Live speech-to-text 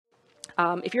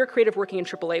If you're a creative working in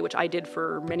AAA, which I did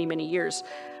for many, many years,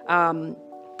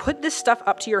 put this stuff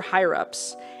up to your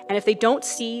higher-ups, and if they don't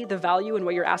see the value in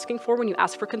what you're asking for when you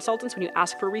ask for consultants, when you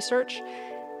ask for research,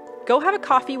 go have a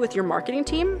coffee with your marketing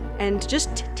team and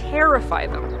just terrify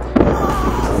them.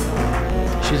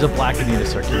 She's a black Anita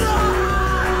Sarkeesian.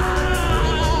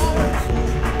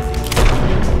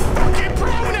 Fucking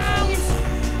pronouns!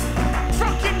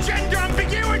 Fucking gender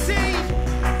ambiguity!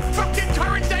 Fucking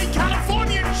current day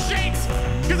Californian shit!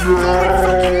 Because that's all we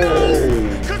fucking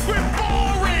know! Because we're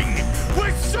boring!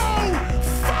 We're so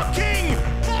fucking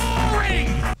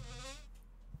boring!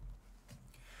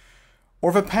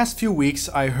 Over the past few weeks,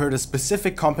 I heard a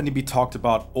specific company be talked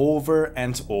about over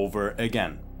and over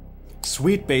again.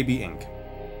 Sweet Baby Inc.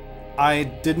 I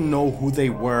didn't know who they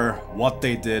were, what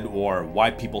they did, or why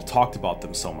people talked about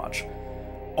them so much.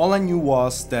 All I knew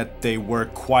was that they were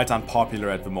quite unpopular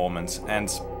at the moment, and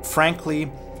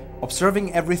frankly,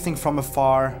 observing everything from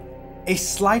afar, a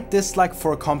slight dislike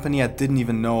for a company I didn't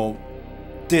even know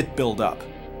did build up.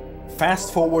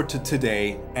 Fast forward to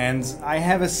today, and I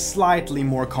have a slightly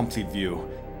more complete view.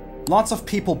 Lots of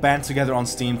people band together on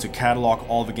Steam to catalog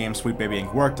all the games Sweet Baby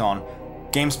Inc. worked on.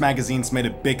 Games magazines made a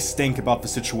big stink about the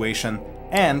situation,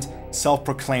 and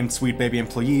self-proclaimed Sweet Baby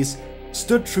employees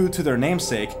stood true to their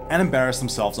namesake and embarrassed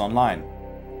themselves online.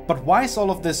 But why is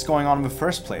all of this going on in the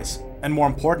first place? And more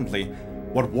importantly,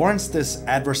 what warrants this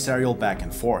adversarial back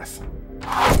and forth?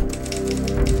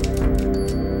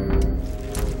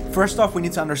 First off, we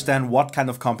need to understand what kind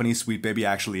of company Sweet Baby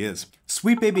actually is.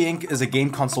 Sweet Baby Inc. is a game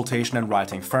consultation and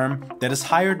writing firm that is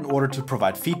hired in order to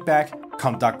provide feedback,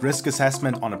 conduct risk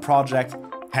assessment on a project,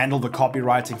 handle the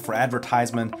copywriting for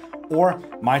advertisement, or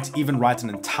might even write an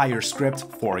entire script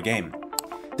for a game.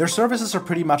 Their services are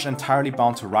pretty much entirely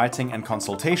bound to writing and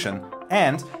consultation,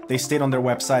 and they state on their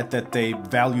website that they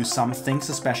value some things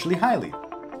especially highly: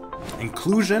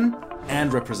 inclusion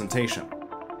and representation.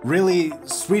 Really,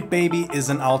 Sweet Baby is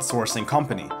an outsourcing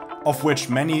company, of which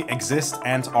many exist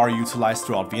and are utilized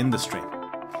throughout the industry.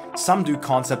 Some do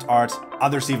concept art,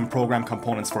 others even program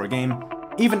components for a game,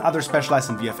 even others specialize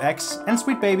in VFX, and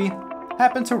Sweet Baby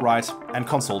happen to write and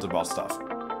consult about stuff.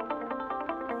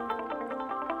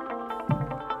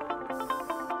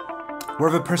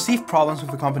 Where the perceived problems with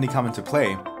the company come into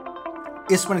play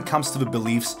is when it comes to the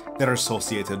beliefs that are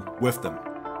associated with them.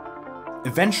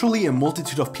 Eventually, a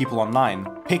multitude of people online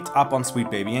picked up on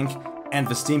Sweet Baby Inc. and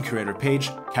the Steam Curator page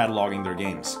cataloging their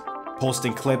games,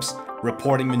 posting clips,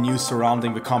 reporting the news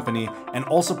surrounding the company, and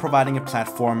also providing a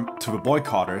platform to the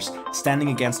boycotters standing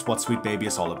against what Sweet Baby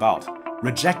is all about,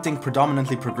 rejecting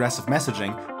predominantly progressive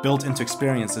messaging built into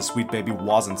experiences Sweet Baby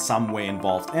was in some way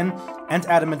involved in, and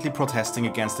adamantly protesting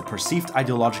against the perceived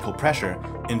ideological pressure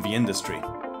in the industry.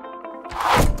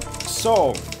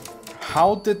 So,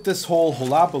 how did this whole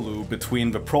hullabaloo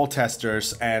between the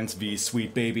protesters and the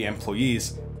Sweet Baby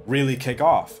employees really kick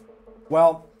off?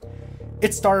 Well,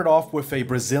 it started off with a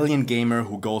Brazilian gamer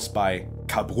who goes by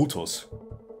Cabrutos.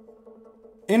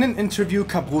 In an interview,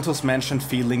 Cabrutos mentioned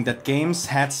feeling that games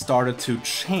had started to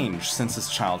change since his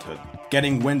childhood.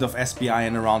 Getting wind of SBI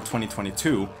in around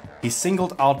 2022, he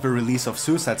singled out the release of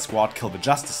Suicide Squad Kill the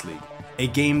Justice League, a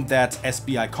game that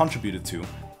SBI contributed to,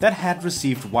 that had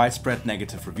received widespread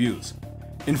negative reviews.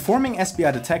 Informing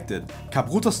SBI Detected,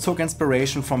 Cabrutos took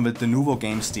inspiration from the Denuvo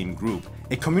Games Steam group,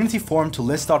 a community forum to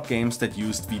list out games that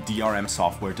used the DRM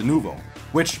software Denuvo,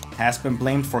 which has been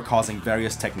blamed for causing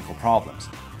various technical problems,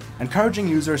 encouraging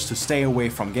users to stay away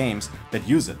from games that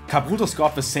use it. Cabrutos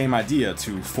got the same idea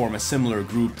to form a similar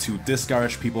group to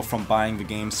discourage people from buying the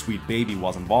game Sweet Baby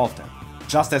was involved in.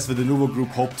 Just as the Denuvo group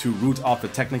hoped to root out the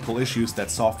technical issues that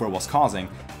software was causing,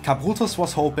 Cabrutos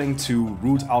was hoping to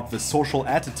root out the social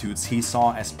attitudes he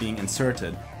saw as being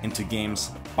inserted into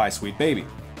games by Sweet Baby.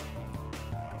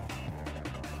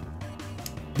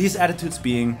 These attitudes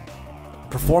being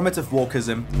performative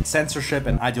wokeism, censorship,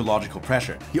 and ideological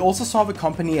pressure. He also saw the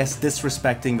company as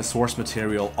disrespecting the source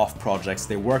material of projects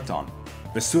they worked on.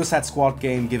 The Suicide Squad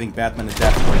game giving Batman a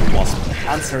death when he was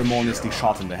unceremoniously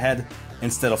shot in the head,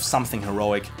 instead of something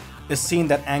heroic, a scene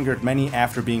that angered many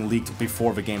after being leaked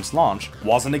before the game's launch,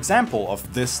 was an example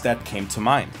of this that came to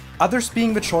mind. Others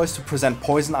being the choice to present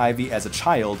Poison Ivy as a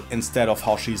child instead of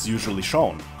how she's usually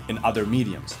shown in other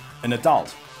mediums, an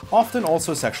adult, often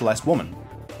also a sexualized woman.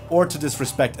 Or to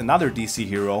disrespect another DC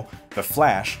hero, the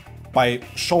Flash, by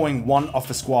showing one of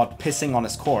the squad pissing on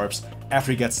his corpse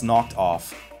after he gets knocked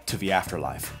off to the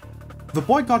afterlife. The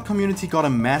boycott community got a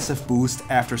massive boost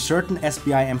after certain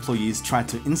SBI employees tried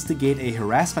to instigate a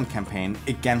harassment campaign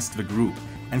against the group,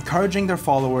 encouraging their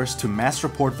followers to mass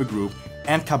report the group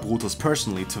and Cabrutos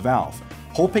personally to Valve,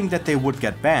 hoping that they would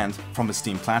get banned from the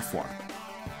Steam platform.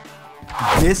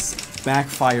 This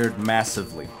backfired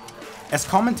massively. As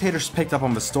commentators picked up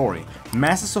on the story,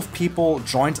 masses of people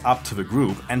joined up to the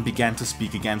group and began to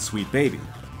speak against Sweet Baby.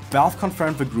 Valve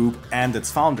confirmed the group and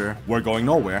its founder were going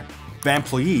nowhere. The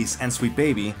employees and Sweet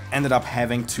Baby ended up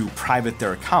having to private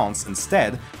their accounts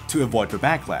instead to avoid the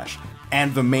backlash.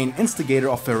 And the main instigator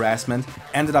of the harassment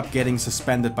ended up getting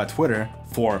suspended by Twitter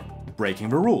for breaking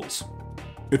the rules.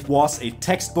 It was a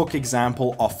textbook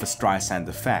example of the Streisand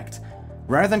effect.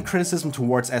 Rather than criticism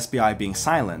towards SBI being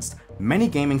silenced, many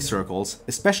gaming circles,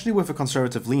 especially with a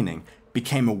conservative leaning,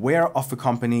 became aware of the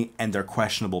company and their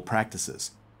questionable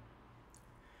practices.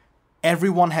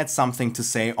 Everyone had something to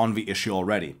say on the issue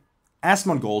already.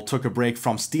 Asmongold took a break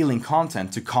from stealing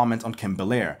content to comment on Kim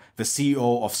Belair, the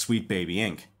CEO of Sweet Baby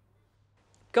Inc.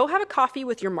 Go have a coffee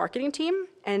with your marketing team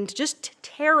and just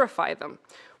terrify them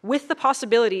with the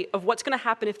possibility of what's going to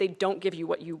happen if they don't give you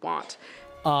what you want.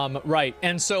 Right,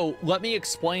 and so let me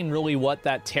explain really what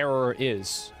that terror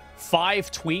is.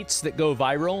 5 tweets that go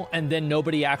viral, and then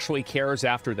nobody actually cares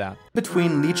after that.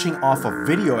 Between leeching off of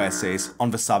video essays on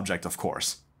the subject, of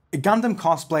course. A Gundam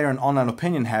cosplayer and online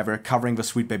opinion haver covering the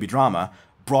Sweet Baby drama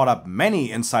brought up many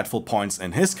insightful points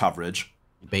in his coverage.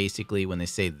 Basically, when they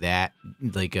say that,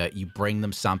 like you bring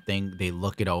them something, they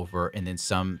look it over, and then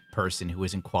some person who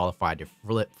isn't qualified to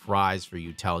flip fries for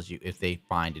you tells you if they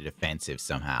find it offensive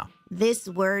somehow. This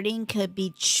wording could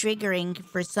be triggering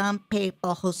for some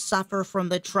people who suffer from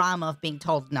the trauma of being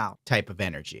told no. Type of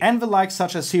energy. And the likes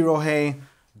such as Hirohei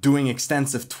doing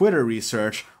extensive Twitter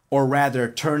research, or rather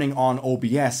turning on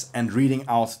OBS and reading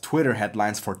out Twitter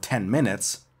headlines for 10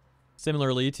 minutes.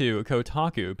 Similarly to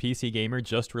Kotaku, PC Gamer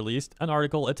just released an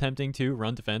article attempting to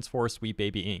run defense for Sweet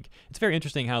Baby Inc. It's very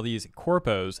interesting how these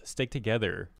corpos stick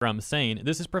together. From saying,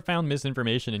 this is profound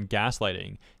misinformation and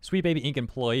gaslighting. Sweet Baby Inc.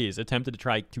 employees attempted to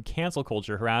try to cancel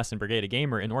culture, harass, and brigade a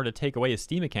gamer in order to take away his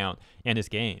Steam account and his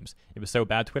games. It was so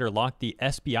bad Twitter locked the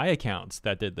SBI accounts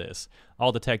that did this.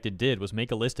 All Detected did was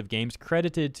make a list of games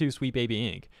credited to Sweet Baby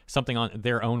Inc., something on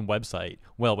their own website.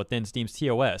 Well, within Steam's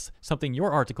TOS, something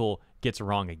your article gets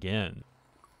wrong again.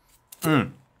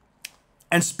 And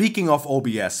speaking of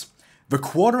OBS, the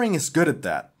Quartering is good at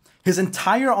that. His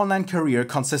entire online career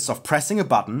consists of pressing a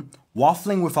button,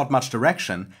 waffling without much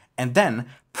direction, and then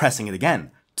pressing it again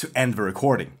to end the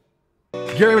recording.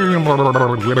 Of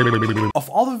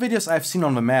all the videos I've seen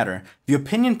on the matter, the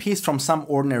opinion piece from some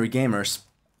ordinary gamers,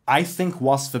 I think,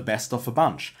 was the best of the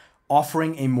bunch,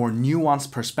 offering a more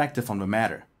nuanced perspective on the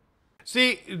matter.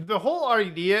 See, the whole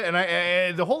idea,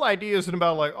 and the whole idea isn't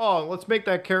about like, oh, let's make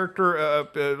that character,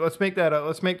 let's make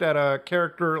that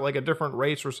character like a different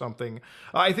race or something.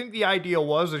 I think the idea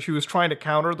was that she was trying to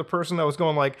counter the person that was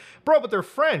going like, bro, but they're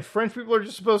French. French people are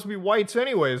just supposed to be whites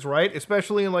anyways, right?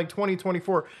 Especially in like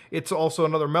 2024, it's also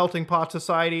another melting pot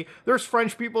society. There's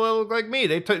French people that look like me.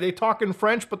 They talk in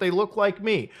French, but they look like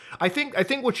me. I think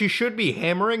what you should be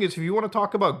hammering is if you want to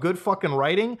talk about good fucking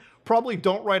writing, probably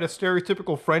don't write a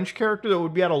stereotypical French character that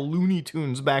would be out of Looney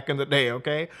Tunes back in the day,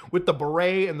 okay? With the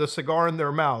beret and the cigar in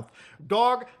their mouth.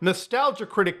 Dog, Nostalgia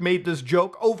Critic made this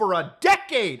joke over a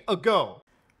decade ago.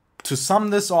 To sum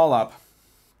this all up,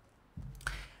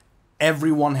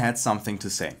 everyone had something to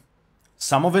say.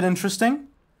 Some of it interesting,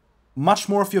 much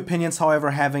more of the opinions,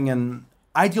 however, having an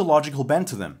ideological bent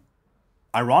to them.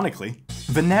 Ironically,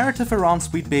 the narrative around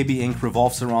Sweet Baby Inc.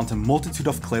 revolves around a multitude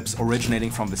of clips originating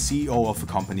from the CEO of the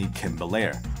company, Kim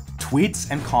Belair.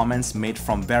 Tweets and comments made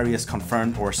from various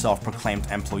confirmed or self-proclaimed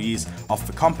employees of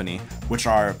the company, which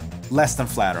are less than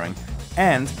flattering,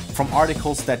 and from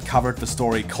articles that covered the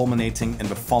story, culminating in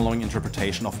the following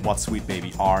interpretation of what Sweet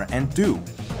Baby are and do.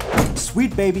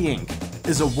 Sweet Baby Inc.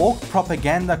 is a woke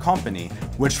propaganda company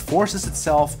which forces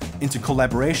itself into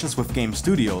collaborations with game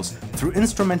studios through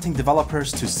instrumenting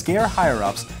developers to scare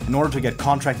higher-ups in order to get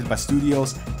contracted by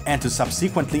studios and to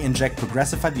subsequently inject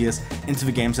progressive ideas into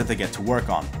the games that they get to work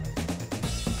on.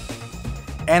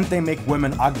 And they make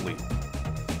women ugly.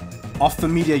 Of the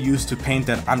media used to paint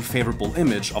that unfavorable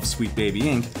image of Sweet Baby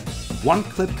Inc., one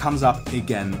clip comes up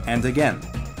again and again.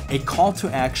 A call to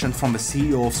action from the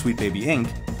CEO of Sweet Baby Inc.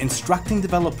 instructing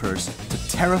developers to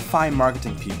terrify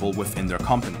marketing people within their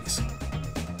companies.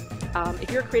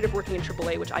 If you're a creative working in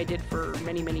AAA, which I did for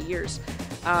many, many years,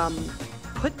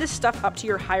 put this stuff up to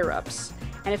your higher-ups,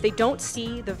 and if they don't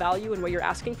see the value in what you're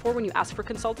asking for when you ask for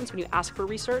consultants, when you ask for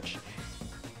research,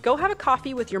 go have a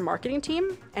coffee with your marketing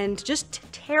team and just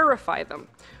terrify them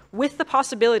with the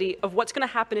possibility of what's going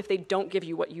to happen if they don't give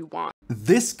you what you want.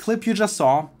 This clip you just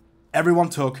saw, everyone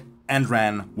took and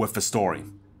ran with the story.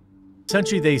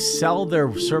 Essentially, they sell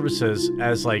their services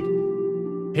as like,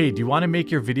 hey, do you want to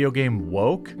make your video game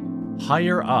woke?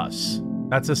 Hire us.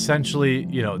 That's essentially,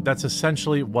 that's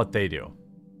essentially what they do.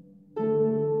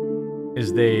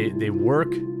 Is they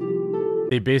work,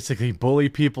 they basically bully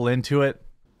people into it.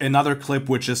 Another clip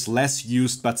which is less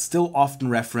used but still often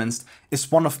referenced is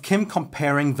one of Kim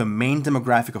comparing the main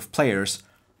demographic of players,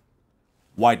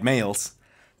 white males,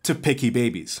 to picky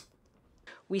babies.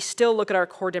 We still look at our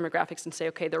core demographics and say,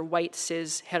 okay, they're white,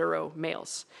 cis, hetero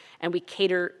males, and we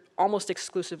cater almost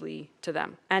exclusively to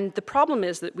them. And the problem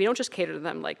is that we don't just cater to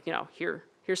them like,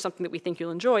 here's something that we think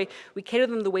you'll enjoy. We cater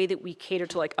to them the way that we cater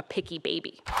to like a picky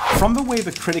baby. From the way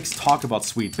the critics talk about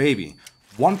Sweet Baby,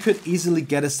 one could easily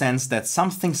get a sense that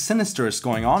something sinister is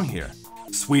going on here.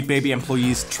 Sweet Baby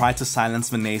employees tried to silence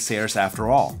the naysayers after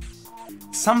all.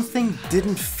 Something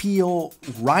didn't feel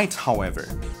right, however,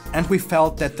 and we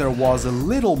felt that there was a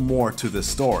little more to the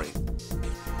story.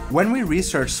 When we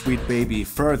researched Sweet Baby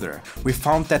further, we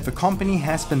found that the company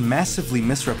has been massively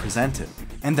misrepresented,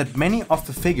 and that many of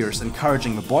the figures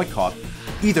encouraging the boycott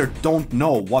either don't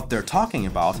know what they're talking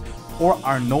about or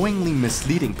are knowingly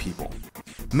misleading people.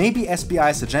 Maybe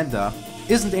SBI's agenda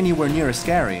isn't anywhere near as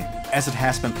scary as it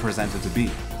has been presented to be.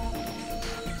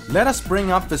 Let us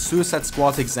bring up the Suicide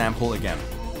Squad example again.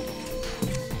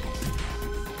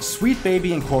 Sweet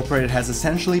Baby Incorporated has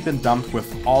essentially been dumped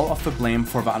with all of the blame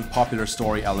for the unpopular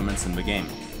story elements in the game.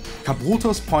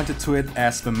 Cabrutos pointed to it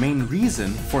as the main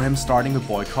reason for him starting the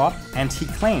boycott, and he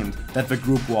claimed that the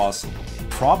group was,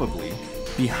 probably,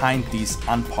 behind these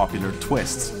unpopular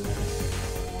twists.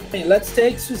 Let's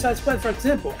take Suicide Squad for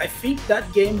example. I think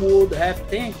that game would have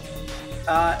tanked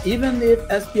even if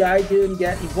SBI didn't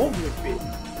get involved with it.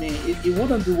 It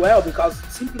wouldn't do well because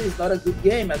it simply is not a good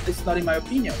game, at least not in my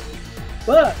opinion.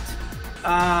 But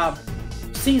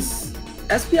since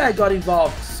SBI got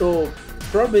involved, so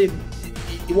probably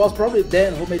it was probably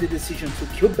them who made the decision to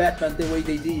kill Batman the way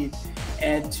they did,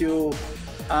 and to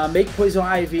make Poison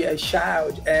Ivy a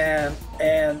child and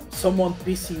someone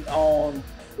pissing on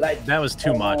like that was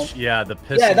too much. Yeah, the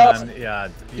pissing that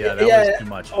was too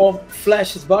much. On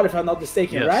Flash's body, if I'm not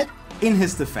mistaken, yes. Right? In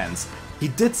his defense, he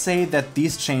did say that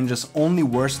these changes only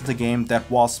worsened the game that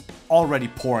was already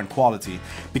poor in quality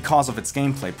because of its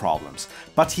gameplay problems,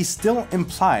 but he still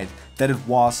implied that it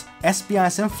was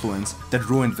SBI's influence that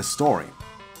ruined the story.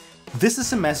 This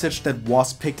is a message that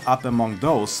was picked up among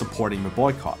those supporting the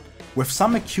boycott, with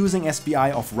some accusing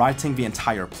SBI of writing the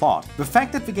entire plot. The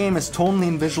fact that the game is tonally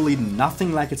and visually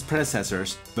nothing like its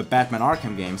predecessors, the Batman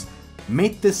Arkham games,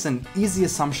 made this an easy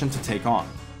assumption to take on.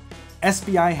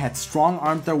 SBI had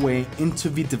strong-armed their way into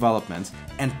the development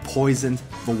and poisoned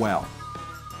the well.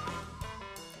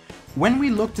 When we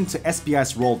looked into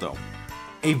SBI's role though,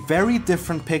 a very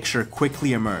different picture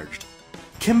quickly emerged.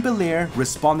 Kim Belair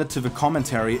responded to the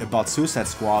commentary about Suicide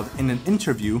Squad in an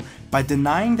interview by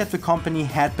denying that the company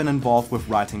had been involved with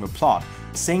writing the plot,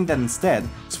 saying that instead,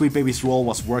 Sweet Baby's role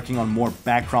was working on more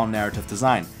background narrative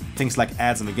design, things like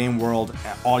ads in the game world,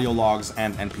 audio logs,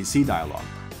 and NPC dialogue.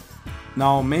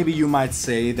 Now, maybe you might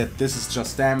say that this is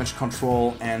just damage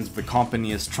control and the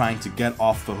company is trying to get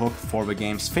off the hook for the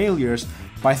game's failures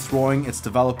by throwing its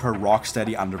developer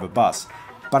Rocksteady under the bus.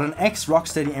 But an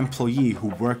ex-Rocksteady employee who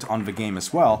worked on the game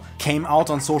as well came out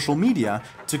on social media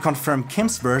to confirm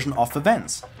Kim's version of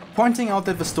events, pointing out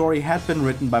that the story had been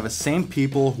written by the same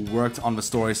people who worked on the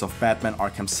stories of Batman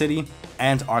Arkham City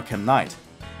and Arkham Knight,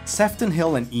 Sefton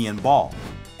Hill and Ian Ball,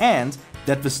 and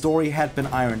that the story had been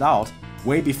ironed out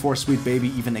way before Sweet Baby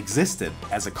even existed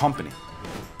as a company.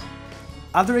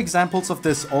 Other examples of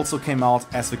this also came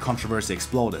out as the controversy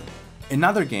exploded.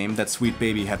 Another game that Sweet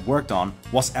Baby had worked on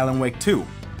was Alan Wake 2.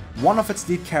 One of its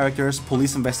lead characters,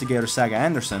 police investigator Saga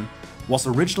Anderson, was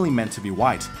originally meant to be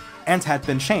white, and had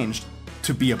been changed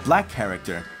to be a black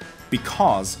character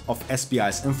because of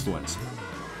SBI's influence.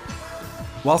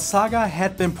 While Saga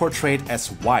had been portrayed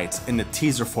as white in the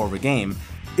teaser for the game,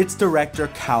 its director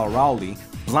Cal Rowley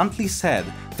bluntly said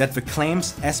that the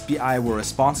claims SBI were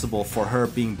responsible for her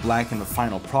being black in the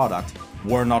final product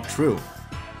were not true.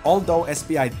 Although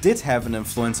SBI did have an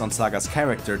influence on Saga's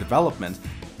character development,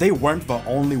 they weren't the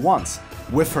only ones,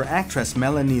 with her actress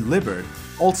Melanie Liburd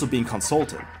also being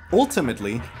consulted.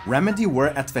 Ultimately, Remedy were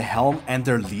at the helm and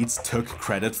their leads took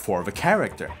credit for the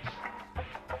character.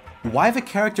 Why the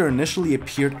character initially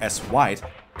appeared as white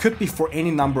could be for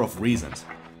any number of reasons.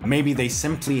 Maybe they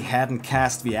simply hadn't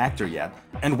cast the actor yet,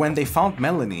 and when they found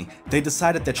Melanie, they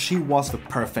decided that she was the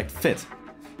perfect fit.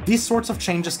 These sorts of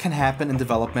changes can happen in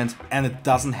development, and it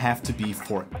doesn't have to be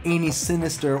for any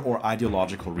sinister or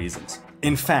ideological reasons.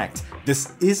 In fact,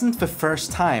 this isn't the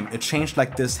first time a change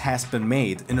like this has been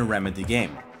made in a Remedy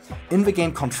game. In the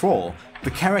game Control,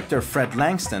 the character Fred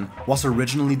Langston was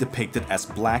originally depicted as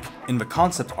black in the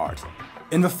concept art.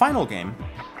 In the final game,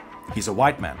 he's a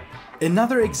white man.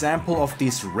 Another example of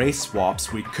these race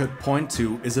swaps we could point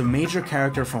to is a major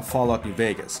character from Fallout New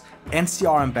Vegas,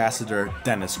 NCR Ambassador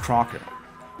Dennis Crocker.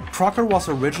 Crocker was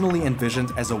originally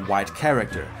envisioned as a white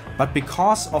character, but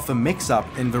because of a mix-up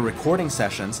in the recording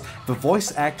sessions, the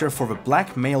voice actor for the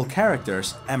black male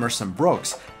characters, Emerson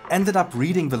Brooks, ended up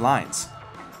reading the lines.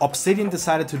 Obsidian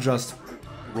decided to just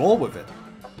roll with it,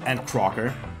 and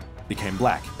Crocker became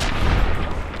black.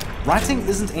 Writing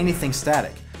isn't anything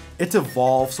static. It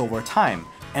evolves over time,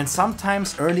 and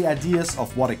sometimes early ideas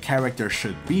of what a character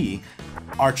should be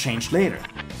are changed later,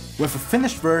 with the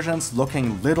finished versions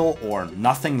looking little or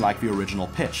nothing like the original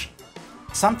pitch.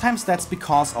 Sometimes that's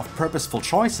because of purposeful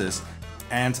choices,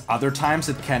 and other times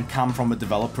it can come from a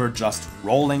developer just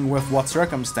rolling with what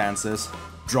circumstances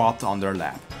dropped on their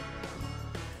lap.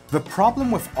 The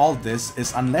problem with all this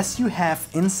is unless you have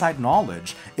inside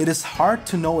knowledge, it is hard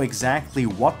to know exactly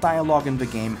what dialogue in the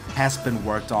game has been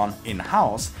worked on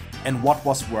in-house and what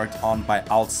was worked on by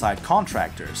outside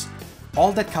contractors.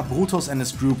 All that Cabrutos and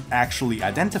his group actually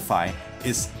identify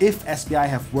is if SBI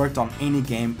have worked on any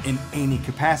game in any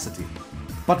capacity.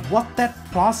 But what that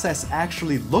process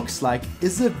actually looks like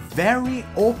is a very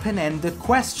open-ended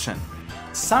question.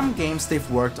 Some games they've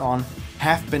worked on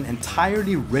have been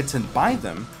entirely written by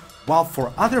them, while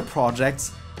for other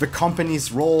projects, the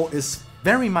company's role is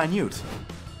very minute.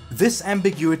 This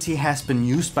ambiguity has been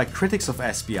used by critics of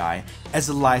SBI as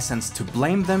a license to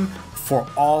blame them for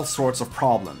all sorts of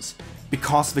problems,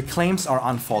 because the claims are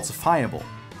unfalsifiable.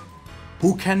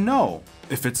 Who can know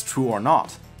if it's true or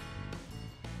not?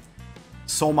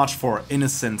 So much for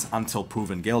innocent until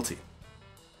proven guilty.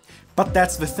 But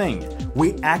that's the thing,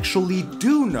 we actually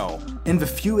do know. In the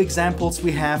few examples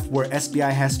we have where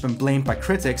SBI has been blamed by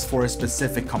critics for a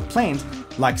specific complaint,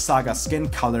 like Saga skin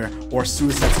color or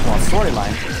Suicide Squad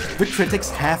storyline, the critics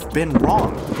have been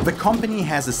wrong. The company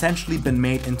has essentially been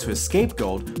made into a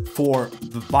scapegoat for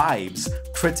the vibes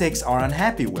critics are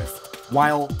unhappy with,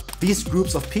 while these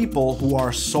groups of people who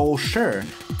are so sure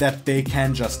that they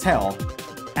can just tell,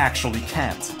 actually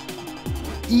can't.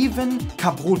 Even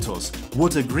Cabrutos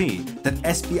would agree that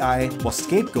SBI was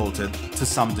scapegoated to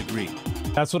some degree.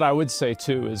 That's what I would say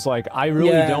too, is like, I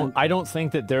don't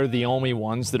think that they're the only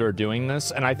ones that are doing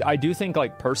this. And I do think,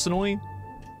 like, personally,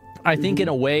 I think in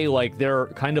a way, like, they're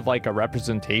kind of like a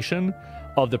representation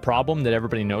of the problem that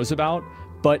everybody knows about,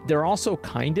 but they're also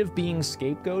kind of being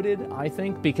scapegoated, I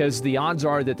think, because the odds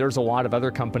are that there's a lot of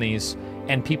other companies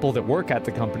and people that work at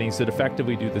the companies that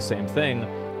effectively do the same thing.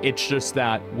 It's just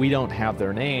that we don't have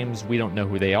their names, we don't know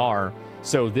who they are.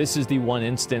 So this is the one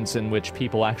instance in which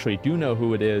people actually do know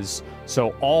who it is.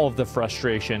 So all of the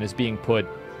frustration is being put,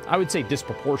 I would say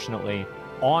disproportionately,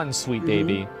 on Sweet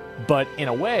Baby. But in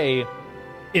a way,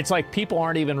 it's like people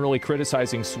aren't even really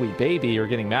criticizing Sweet Baby or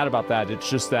getting mad about that. It's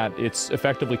just that it's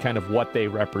effectively kind of what they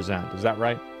represent. Is that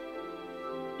right?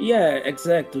 Yeah,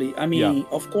 exactly. I mean,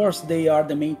 of course, they are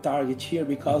the main target here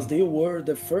because they were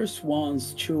the first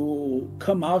ones to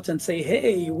come out and say,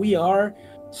 hey, we are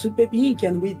Sweet Baby Inc.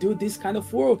 and we do this kind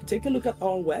of work. Take a look at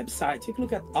our website. Take a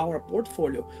look at our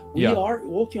portfolio. We are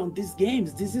working on these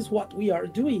games. This is what we are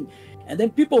doing. And then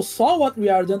people saw what we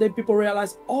are doing. Then people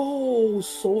realized, oh,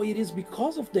 so it is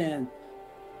because of them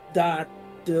that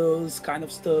those kind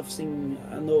of stuffs in,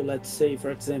 I don't know, let's say,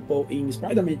 for example, in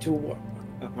Spider-Man 2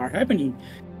 are happening.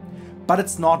 But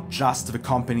it's not just the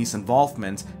company's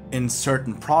involvement in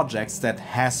certain projects that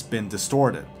has been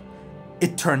distorted.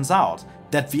 It turns out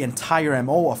that the entire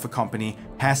MO of the company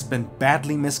has been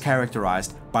badly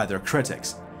mischaracterized by their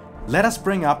critics. Let us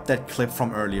bring up that clip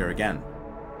from earlier again.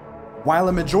 While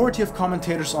a majority of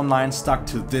commentators online stuck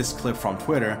to this clip from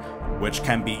Twitter, which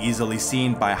can be easily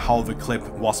seen by how the clip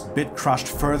was bit crushed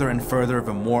further and further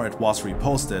the more it was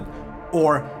reposted,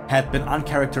 or had been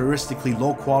uncharacteristically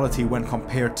low quality when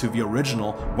compared to the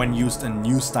original when used in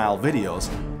new style videos,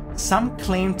 some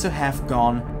claim to have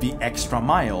gone the extra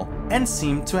mile and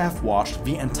seem to have watched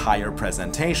the entire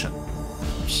presentation.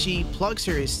 She plugs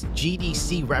her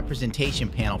GDC representation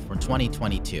panel from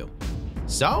 2022.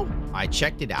 So, I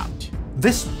checked it out.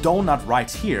 This donut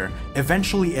right here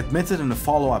eventually admitted in a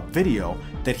follow-up video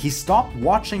that he stopped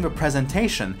watching the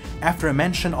presentation after a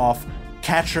mention of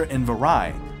Catcher in the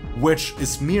Rye, which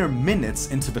is mere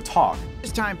minutes into the talk.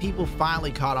 This time people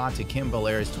finally caught on to Kim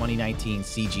Valera's 2019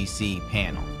 CGC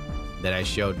panel that I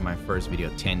showed in my first video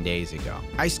 10 days ago.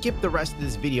 I skipped the rest of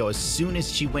this video as soon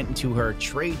as she went into her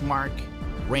trademark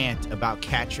rant about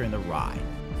Catcher in the Rye.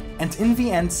 And in the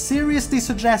end seriously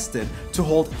suggested to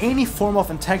hold any form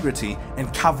of integrity in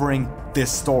covering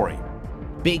this story.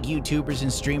 Big YouTubers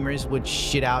and streamers would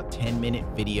shit out 10-minute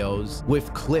videos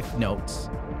with cliff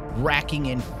notes racking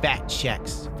in fat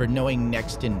checks for knowing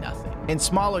next to nothing. And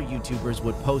smaller YouTubers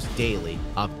would post daily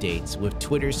updates with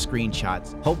Twitter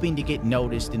screenshots, hoping to get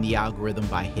noticed in the algorithm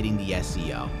by hitting the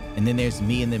SEO. And then there's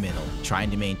me in the middle, trying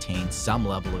to maintain some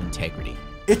level of integrity.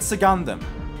 It's a Gundam.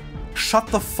 Shut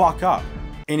the fuck up.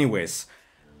 Anyways,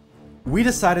 we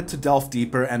decided to delve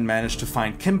deeper and managed to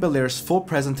find Kim Belair's full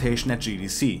presentation at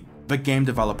GDC, the Game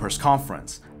Developers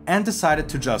Conference, and decided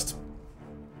to just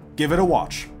give it a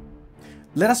watch.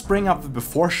 Let us bring up the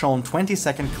before shown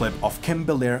 20-second clip of Kim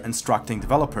Belair instructing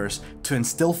developers to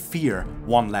instill fear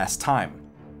one last time.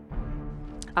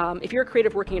 If you're a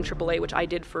creative working in AAA, which I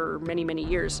did for many, many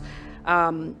years,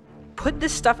 put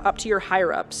this stuff up to your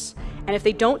higher-ups, and if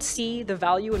they don't see the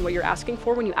value in what you're asking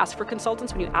for when you ask for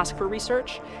consultants, when you ask for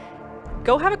research,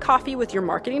 go have a coffee with your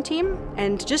marketing team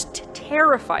and just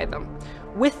terrify them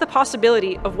with the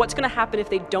possibility of what's going to happen if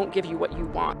they don't give you what you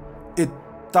want. It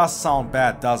does sound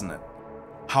bad, doesn't it?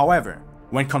 However,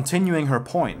 when continuing her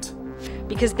point,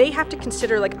 because they have to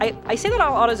consider, like, I say that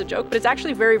out as a joke, but it's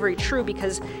actually very, very true,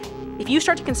 because if you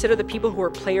start to consider the people who are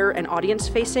player and audience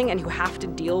facing and who have to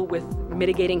deal with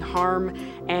mitigating harm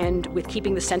and with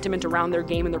keeping the sentiment around their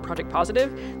game and their project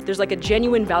positive, there's like a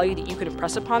genuine value that you can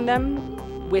impress upon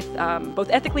them with both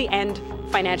ethically and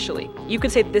financially. You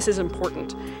could say this is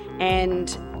important.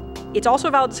 And it's also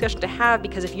a valid discussion to have,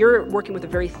 because if you're working with a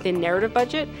very thin narrative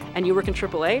budget and you work in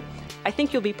AAA, I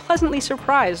think you'll be pleasantly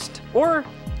surprised or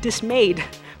dismayed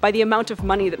by the amount of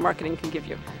money that marketing can give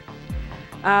you.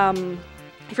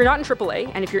 If you're not in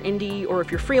AAA, and if you're indie or if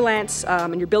you're freelance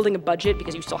and you're building a budget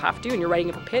because you still have to and you're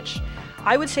writing up a pitch,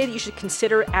 I would say that you should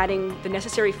consider adding the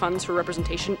necessary funds for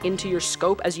representation into your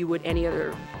scope as you would any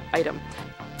other item.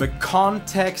 The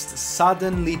context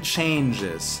suddenly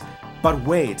changes. But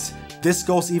wait, this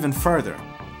goes even further.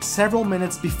 Several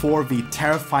minutes before the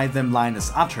 "terrify them" line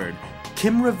is uttered,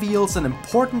 Kim reveals an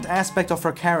important aspect of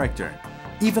her character,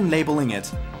 even labeling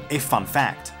it a fun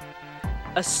fact.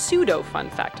 A pseudo-fun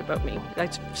fact about me,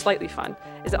 that's slightly fun,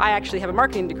 is that I actually have a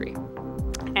marketing degree.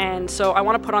 And so I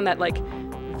want to put on that like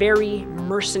very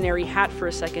mercenary hat for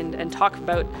a second and talk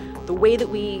about the way that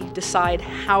we decide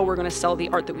how we're going to sell the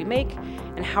art that we make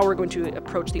and how we're going to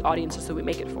approach the audiences that we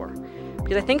make it for.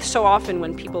 Because I think so often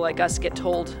when people like us get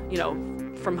told, you know,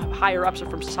 from higher ups or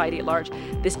from society at large,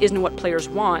 this isn't what players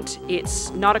want,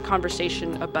 it's not a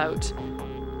conversation about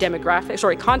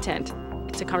content,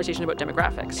 it's a conversation about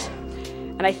demographics.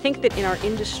 And I think that in our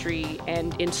industry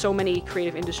and in so many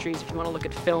creative industries, if you want to look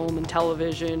at film and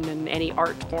television and any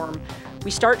art form, we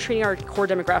start treating our core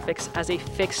demographics as a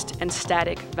fixed and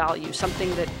static value, something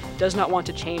that does not want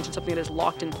to change and something that is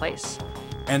locked in place.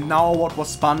 And now what was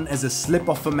spun as a slip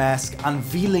of a mask,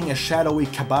 unveiling a shadowy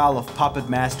cabal of puppet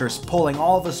masters pulling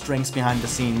all the strings behind the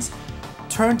scenes,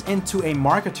 turned into a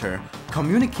marketer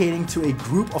communicating to a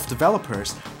group of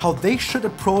developers how they should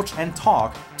approach and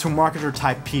talk to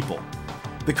marketer-type people.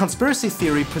 The conspiracy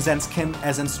theory presents Kim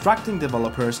as instructing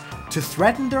developers to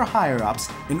threaten their higher-ups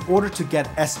in order to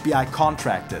get SBI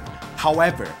contracted.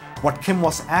 However, what Kim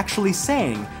was actually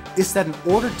saying is that in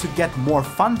order to get more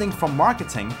funding from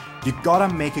marketing, you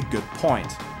gotta make a good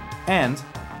point. And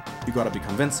you gotta be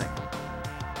convincing.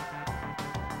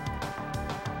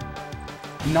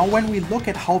 Now when we look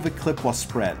at how the clip was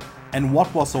spread and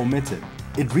what was omitted,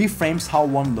 it reframes how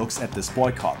one looks at this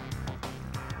boycott.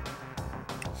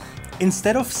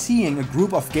 Instead of seeing a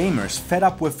group of gamers fed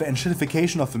up with the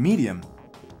enshittification of the medium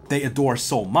they adore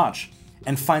so much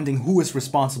and finding who is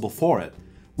responsible for it,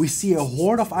 we see a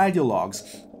horde of ideologues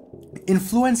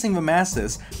influencing the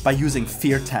masses by using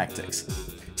fear tactics.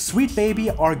 Sweet Baby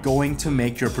are going to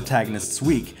make your protagonists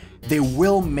weak, they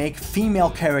will make female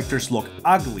characters look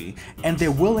ugly, and they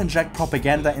will inject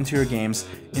propaganda into your games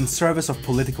in service of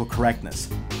political correctness.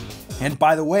 And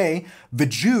by the way, the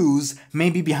Jews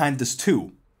may be behind this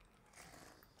too.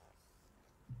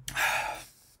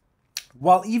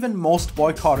 While even most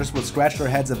boycotters would scratch their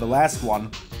heads at the last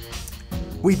one,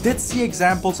 we did see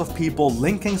examples of people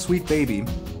linking Sweet Baby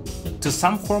to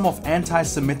some form of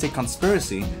anti-Semitic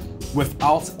conspiracy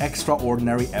without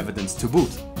extraordinary evidence to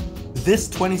boot. This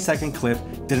 20-second clip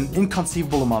did an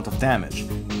inconceivable amount of damage.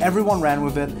 Everyone ran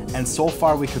with it, and so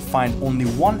far we could find only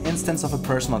one instance of a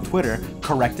person on Twitter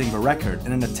correcting the record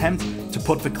in an attempt to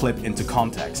put the clip into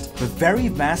context. The very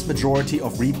vast majority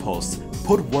of reposts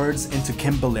put words into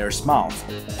Kim Belair's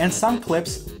mouth, and some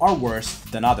clips are worse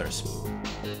than others.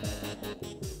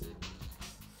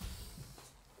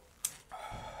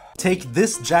 Take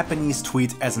this Japanese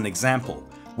tweet as an example,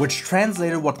 which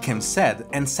translated what Kim said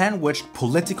and sandwiched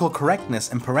political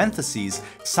correctness in parentheses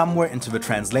somewhere into the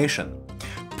translation.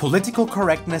 Political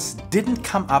correctness didn't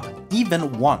come up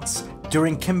even once,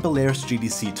 during Kim Belair's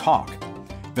GDC talk.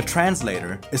 The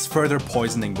translator is further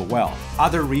poisoning the well.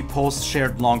 Other reposts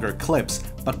shared longer clips,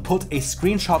 but put a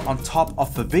screenshot on top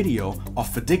of the video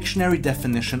of the dictionary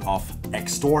definition of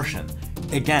extortion.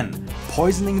 Again,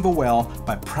 poisoning the well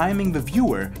by priming the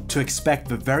viewer to expect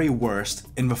the very worst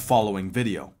in the following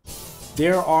video.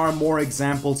 There are more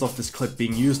examples of this clip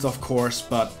being used, of course,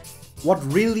 but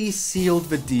what really sealed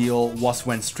the deal was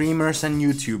when streamers and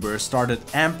YouTubers started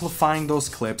amplifying those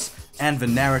clips and the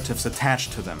narratives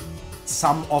attached to them.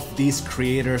 Some of these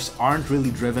creators aren't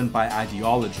really driven by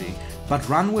ideology, but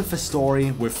run with the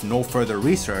story with no further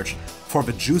research for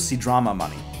the juicy drama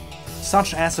money.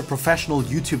 Such as a professional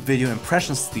YouTube video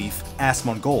impressions thief,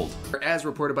 Asmongold. As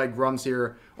reported by Grums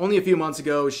here, only a few months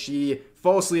ago, she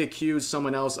falsely accused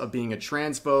someone else of being a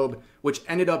transphobe, which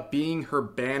ended up being her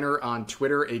banner on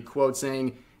Twitter, a quote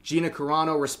saying, Gina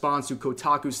Carano responds to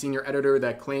Kotaku senior editor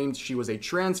that claimed she was a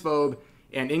transphobe,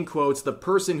 and in quotes, the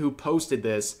person who posted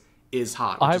this is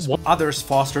hot. Others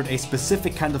fostered a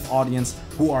specific kind of audience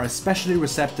who are especially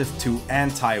receptive to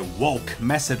anti-woke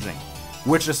messaging,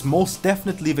 which is most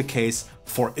definitely the case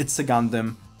for It's a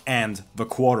Gundam and The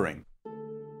Quartering.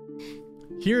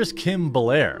 Here's Kim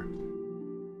Belair,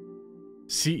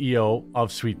 CEO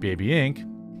of Sweet Baby Inc.,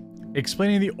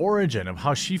 explaining the origin of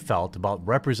how she felt about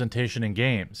representation in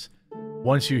games.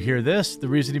 Once you hear this, the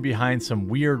reasoning behind some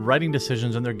weird writing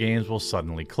decisions in their games will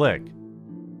suddenly click.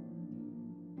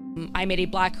 I made a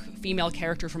black female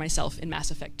character for myself in Mass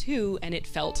Effect 2, and it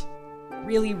felt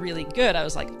really, really good. I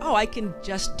was like, oh, I can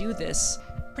just do this.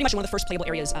 Pretty much in one of the first playable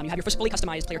areas, you have your first fully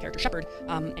customized player character, Shepard,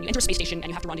 and you enter a space station, and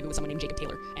you have to rendezvous with someone named Jacob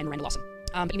Taylor and Randall Lawson.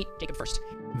 But you meet Jacob first.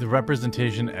 The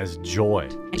representation as joy.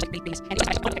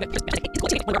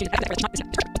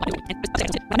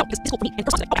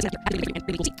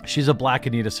 She's a black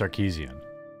Anita Sarkeesian.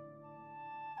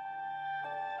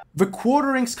 The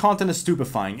Quartering's content is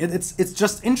stupefying. It's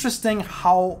just interesting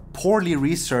how poorly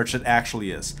researched it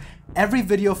actually is. Every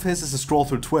video of his is a scroll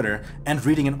through Twitter and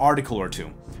reading an article or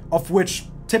two, of which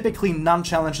typically none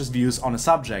challenges views on a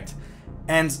subject,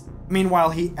 and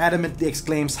meanwhile he adamantly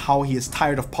exclaims how he is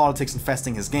tired of politics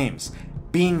infesting his games,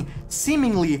 being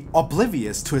seemingly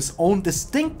oblivious to his own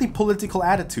distinctly political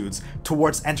attitudes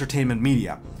towards entertainment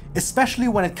media, especially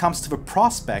when it comes to the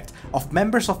prospect of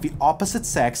members of the opposite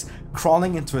sex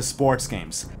crawling into his sports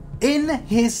games. In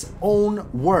his own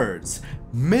words,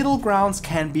 middle grounds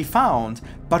can be found,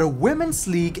 but a women's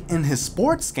league in his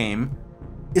sports game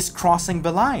is crossing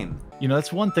the line. You know,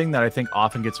 that's one thing that I think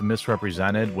often gets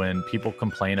misrepresented when people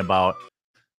complain about,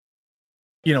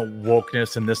 you know,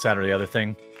 wokeness and this, that, or the other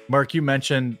thing. Mark, you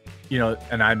mentioned, you know,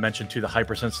 and I mentioned too, the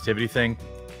hypersensitivity thing.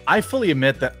 I fully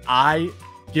admit that I,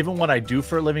 given what I do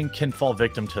for a living, can fall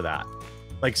victim to that.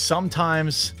 Like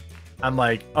sometimes I'm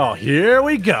like, oh, here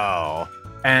we go.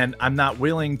 And I'm not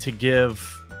willing to give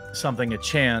something a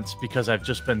chance because I've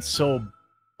just been so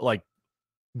like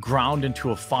ground into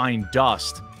a fine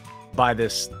dust by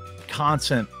this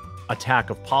constant attack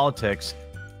of politics.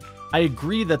 I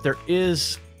agree that there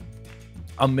is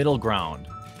a middle ground.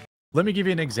 Let me give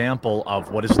you an example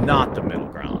of what is not the middle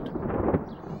ground.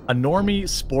 A normie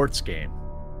sports game,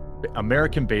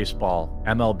 American baseball,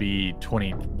 MLB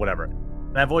 20, whatever.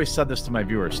 And I've always said this to my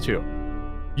viewers too.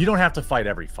 You don't have to fight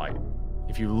every fight.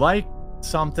 If you like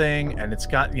something and it's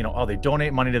got, you know, oh, they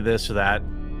donate money to this or that,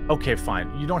 okay,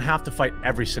 fine. You don't have to fight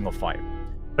every single fight.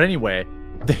 But anyway,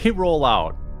 they roll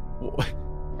out.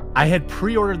 I had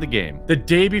pre-ordered the game the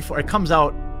day before it comes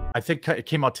out. I think it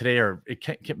came out today or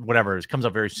whatever. It comes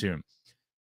out very soon.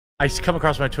 I come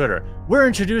across my Twitter. We're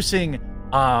introducing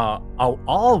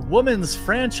all women's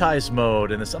franchise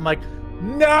mode and this. I'm like,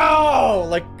 no,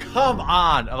 like, come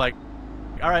on. I'm like,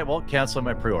 all right, well, cancel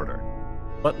my pre-order.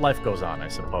 But life goes on, I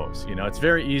suppose. You know, it's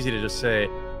very easy to just say,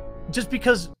 just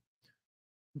because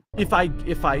if I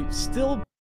still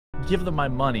give them my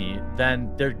money,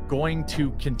 then they're going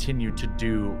to continue to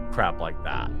do crap like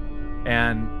that.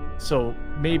 And so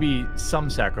maybe some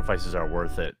sacrifices are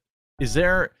worth it. Is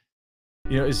there,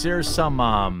 you know, is there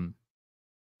some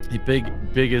Big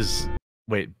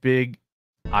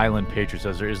Island Patriot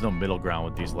says there is no middle ground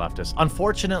with these leftists.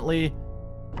 Unfortunately,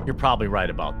 you're probably right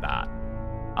about that.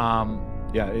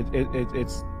 Yeah,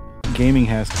 it's gaming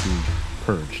has to be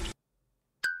purged.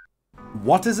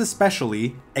 What is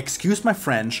especially, excuse my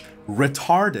French,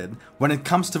 retarded when it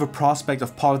comes to the prospect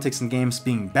of politics and games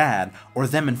being bad or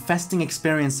them infesting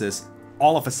experiences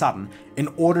all of a sudden in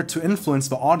order to influence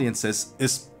the audiences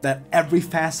is that every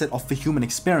facet of the human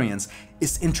experience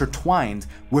is intertwined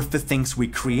with the things we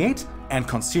create and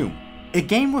consume. A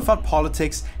game without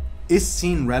politics is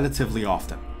seen relatively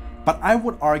often. But I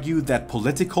would argue that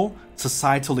political,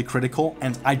 societally critical,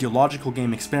 and ideological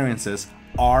game experiences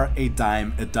are a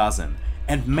dime a dozen,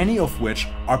 and many of which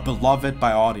are beloved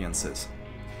by audiences.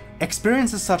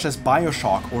 Experiences such as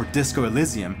BioShock or Disco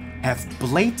Elysium have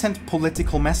blatant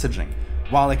political messaging,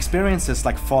 while experiences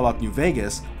like Fallout New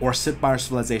Vegas or Sid Meier's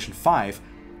Civilization V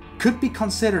could be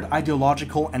considered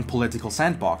ideological and political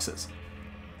sandboxes.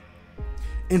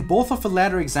 In both of the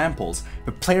latter examples,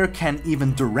 the player can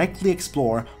even directly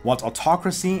explore what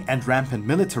autocracy and rampant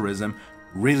militarism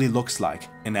really looks like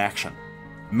in action.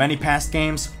 Many past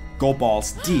games go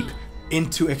balls deep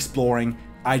into exploring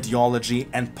ideology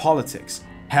and politics.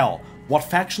 Hell, what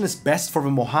faction is best for the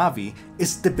Mojave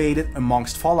is debated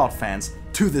amongst Fallout fans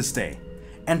to this day.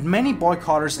 And many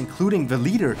boycotters, including the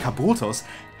leader Kabutos,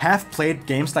 have played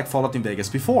games like Fallout New Vegas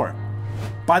before.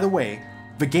 By the way,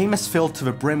 the game is filled to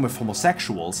the brim with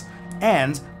homosexuals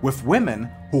and with women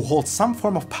who hold some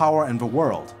form of power in the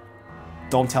world.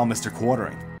 Don't tell Mr.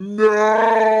 Quartering.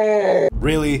 No!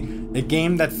 Really, a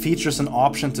game that features an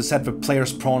option to set the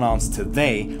player's pronouns to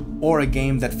they, or a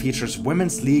game that features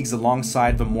women's leagues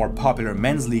alongside the more popular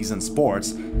men's leagues in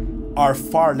sports, are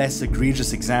far less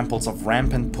egregious examples of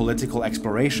rampant political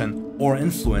exploration or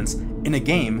influence in a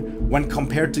game when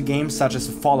compared to games such as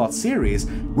the Fallout series,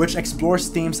 which explores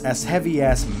themes as heavy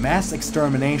as mass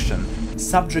extermination,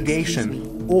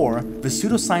 subjugation, or the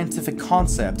pseudoscientific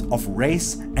concept of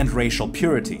race and racial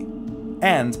purity,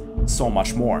 and so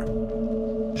much more.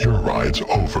 Your ride's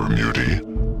over, Muty.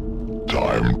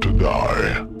 Time to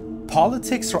die.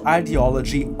 Politics or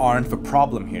ideology aren't the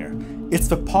problem here. It's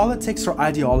the politics or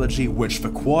ideology which the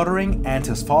Quartering and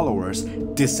his followers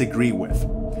disagree with,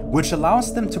 which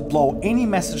allows them to blow any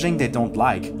messaging they don't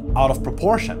like out of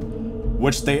proportion,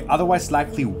 which they otherwise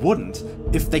likely wouldn't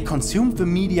if they consumed the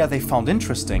media they found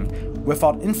interesting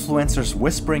without influencers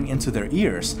whispering into their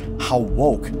ears how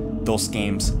woke those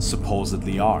games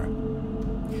supposedly are.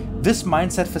 This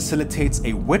mindset facilitates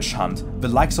a witch hunt the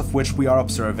likes of which we are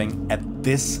observing at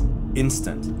this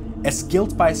instant, as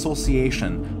guilt by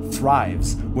association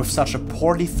thrives with such a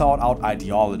poorly thought out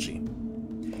ideology.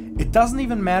 It doesn't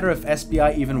even matter if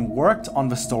SBI even worked on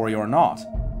the story or not.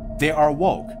 They are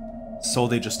woke, so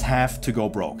they just have to go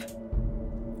broke.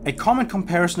 A common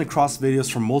comparison across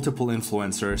videos from multiple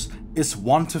influencers is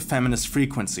one to feminist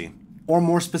frequency, or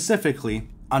more specifically,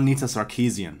 Anita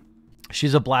Sarkeesian.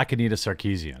 She's a black Anita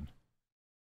Sarkeesian.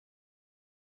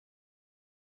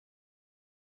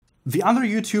 The other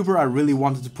YouTuber I really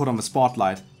wanted to put on the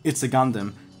spotlight, It's a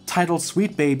Gundam, titled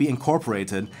Sweet Baby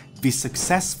Incorporated the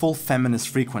successful feminist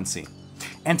frequency.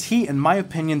 And he, in my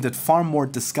opinion, did far more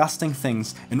disgusting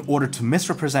things in order to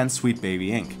misrepresent Sweet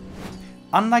Baby Inc.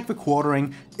 Unlike the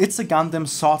Quartering, It's a Gundam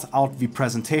sought out the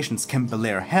presentations Kim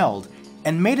Belair held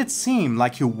and made it seem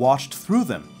like you watched through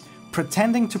them,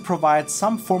 pretending to provide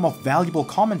some form of valuable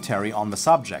commentary on the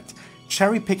subject,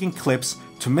 cherry-picking clips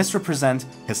to misrepresent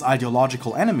his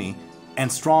ideological enemy and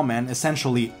strawman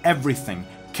essentially everything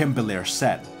Kim Belair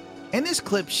said. In this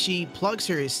clip, she plugs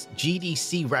her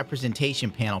GDC representation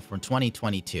panel from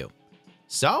 2022.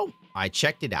 So, I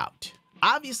checked it out.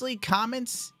 Obviously,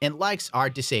 comments and likes are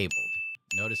disabled.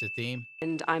 Notice a theme?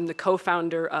 And I'm the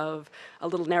co-founder of a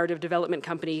little narrative development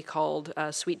company called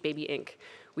Sweet Baby Inc.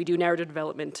 We do narrative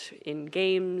development in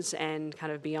games and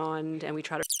kind of beyond, and we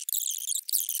try to...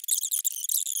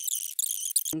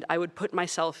 And I would put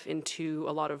myself into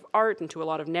a lot of art, into a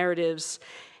lot of narratives,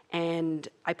 and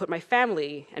I put my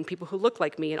family and people who look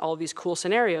like me in all of these cool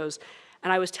scenarios,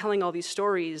 and I was telling all these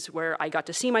stories where I got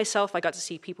to see myself, I got to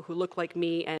see people who look like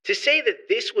me, and... To say that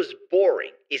this was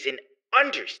boring is an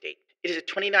understatement. It is a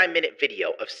 29-minute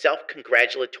video of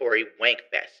self-congratulatory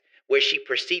wankfest, where she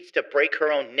proceeds to break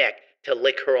her own neck to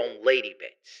lick her own lady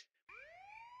bits.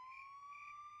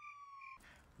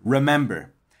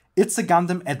 Remember, It's a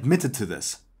Gundam admitted to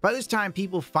this. By this time,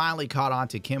 people finally caught on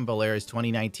to Kim Belair's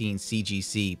 2019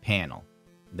 CGC panel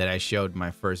that I showed in my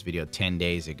first video 10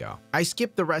 days ago. I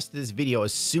skipped the rest of this video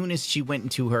as soon as she went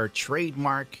into her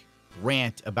trademark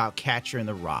rant about Catcher in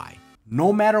the Rye.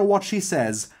 No matter what she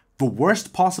says, the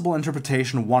worst possible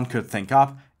interpretation one could think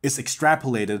up is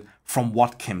extrapolated from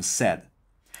what Kim said.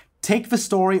 Take the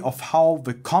story of how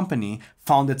the company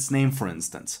found its name, for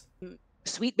instance.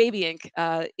 Sweet Baby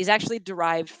Inc. Is actually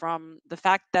derived from the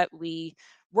fact that we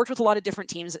worked with a lot of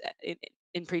different teams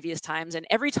in previous times, and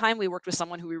every time we worked with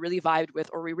someone who we really vibed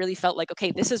with, or we really felt like,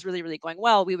 okay, this is really, really going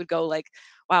well, we would go like,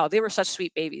 wow, they were such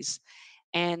sweet babies.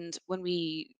 And when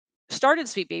we started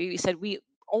Sweet Baby, we said we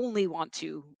only want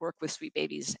to work with sweet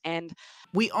babies, and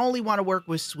we only want to work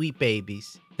with sweet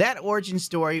babies. That origin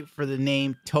story for the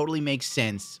name totally makes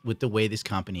sense with the way this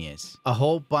company is. A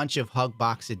whole bunch of hug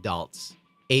box adults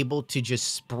able to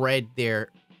just spread their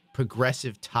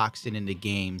progressive toxin into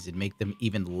games and make them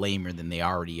even lamer than they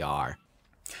already are.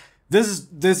 This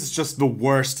is just the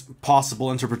worst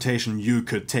possible interpretation you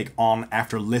could take on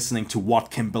after listening to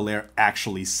what Kim Belair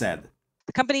actually said.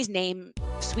 The company's name,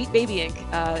 Sweet Baby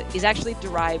Inc., is actually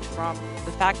derived from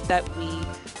the fact that we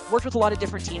worked with a lot of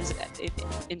different teams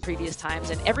in previous times,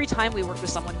 and every time we worked with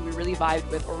someone who we really vibed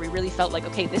with, or we really felt like,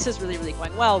 okay, this is really, really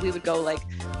going well, we would go like,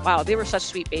 wow, they were such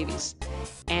sweet babies.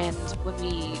 And when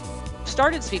we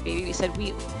started Sweet Baby, we said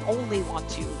we only want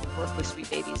to work with sweet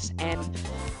babies. And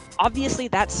obviously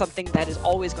that's something that is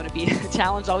always going to be a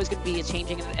challenge, always going to be a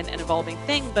changing and evolving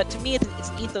thing. But to me, it's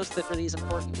an ethos that really is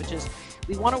important, which is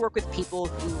we want to work with people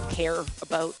who care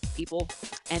about people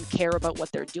and care about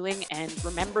what they're doing, and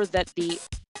remember that the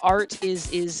art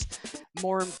is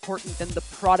more important than the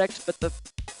product, but the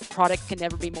product can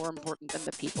never be more important than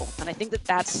the people. And I think that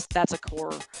that's a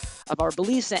core of our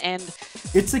beliefs. And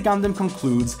It's a Gundam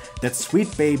concludes that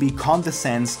Sweet Baby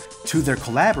condescends to their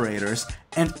collaborators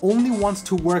and only wants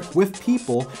to work with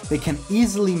people they can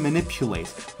easily manipulate,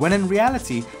 when in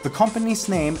reality, the company's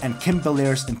name and Kim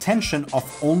Belair's intention of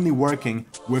only working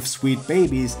with sweet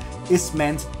babies is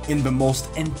meant in the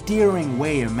most endearing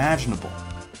way imaginable.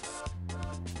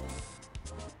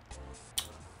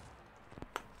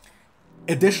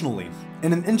 Additionally,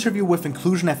 in an interview with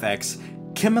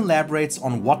InclusionFX, Kim elaborates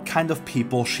on what kind of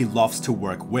people she loves to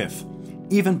work with,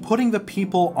 even putting the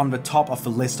people on the top of the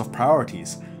list of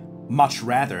priorities, much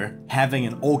rather having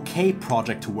an okay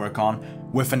project to work on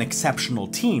with an exceptional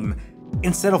team,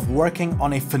 instead of working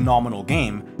on a phenomenal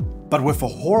game, but with a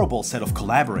horrible set of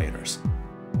collaborators.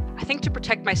 I think to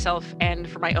protect myself and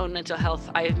for my own mental health,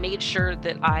 I have made sure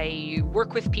that I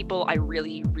work with people I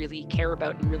really, really care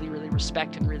about and really, really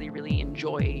respect and really, really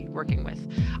enjoy working with.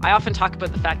 I often talk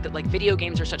about the fact that like video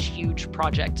games are such huge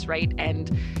projects, right?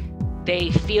 And they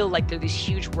feel like they're these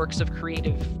huge works of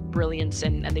creative brilliance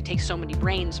and they take so many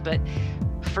brains, but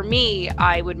for me,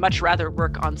 I would much rather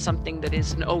work on something that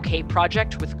is an okay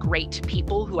project with great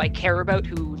people who I care about,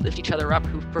 who lift each other up,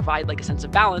 who provide like a sense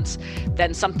of balance,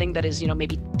 than something that is,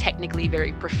 maybe technically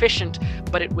very proficient,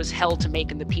 but it was hell to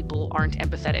make and the people aren't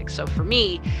empathetic. So for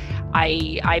me,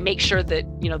 I make sure that,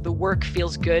 the work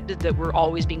feels good, that we're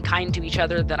always being kind to each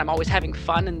other, that I'm always having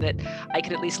fun, and that I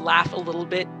can at least laugh a little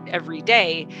bit every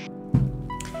day.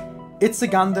 It's a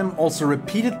Gundam also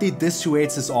repeatedly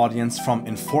dissuades his audience from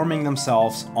informing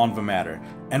themselves on the matter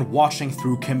and watching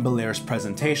through Kim Belair's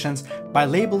presentations by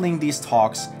labeling these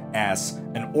talks as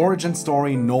an origin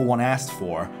story no one asked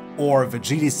for, or the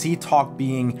GDC talk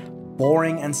being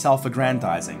boring and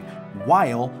self-aggrandizing,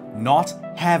 while not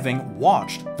having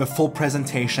watched the full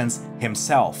presentations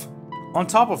himself. On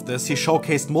top of this, he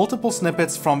showcased multiple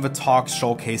snippets from the talks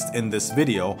showcased in this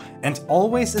video, and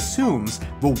always assumes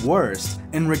the worst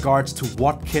in regards to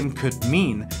what Kim could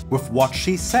mean with what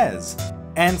she says.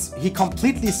 And he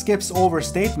completely skips over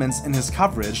statements in his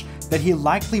coverage that he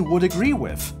likely would agree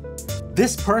with.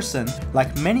 This person,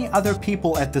 like many other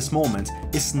people at this moment,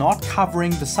 is not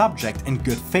covering the subject in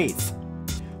good faith.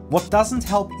 What doesn't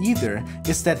help either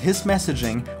is that his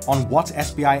messaging on what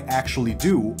SBI actually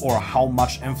do or how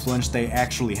much influence they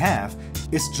actually have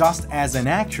is just as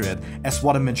inaccurate as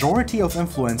what a majority of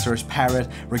influencers parrot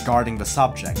regarding the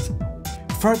subject,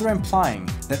 further implying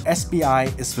that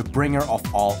SBI is the bringer of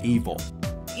all evil.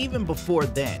 Even before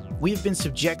then, we've been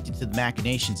subjected to the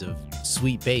machinations of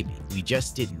Sweet Baby. We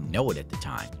just didn't know it at the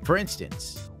time. For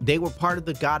instance, they were part of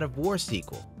the God of War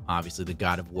sequel, obviously the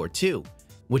God of War 2,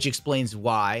 which explains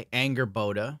why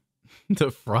Angerboda,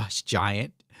 the frost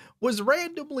giant, was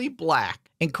randomly black,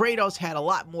 and Kratos had a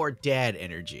lot more dad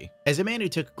energy. As a man who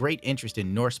took great interest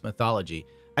in Norse mythology,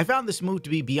 I found this move to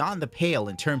be beyond the pale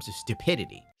in terms of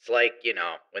stupidity. It's like,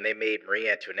 when they made Marie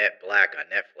Antoinette black on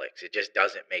Netflix. It just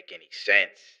doesn't make any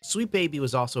sense. Sweet Baby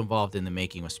was also involved in the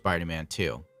making of Spider-Man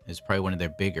 2. It's probably one of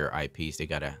their bigger IPs they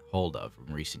got a hold of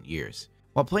in recent years.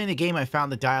 While playing the game, I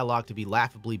found the dialogue to be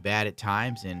laughably bad at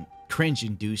times and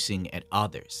cringe-inducing at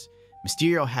others.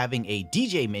 Mysterio having a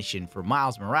DJ mission for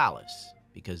Miles Morales,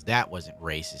 because that wasn't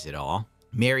racist at all.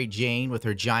 Mary Jane with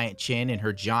her giant chin and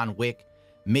her John Wick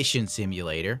mission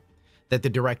simulator that the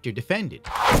director defended.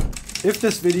 If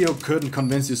this video couldn't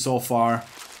convince you so far,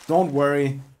 don't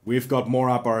worry, we've got more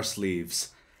up our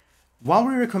sleeves. While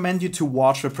we recommend you to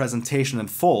watch the presentation in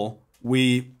full,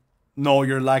 we know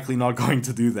you're likely not going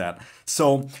to do that.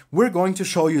 So we're going to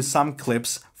show you some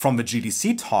clips from the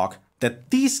GDC talk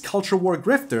that these culture war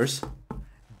grifters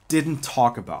didn't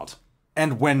talk about.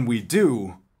 And when we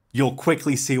do, you'll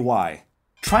quickly see why.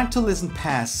 tried to listen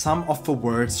past some of the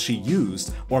words she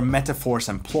used or metaphors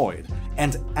employed,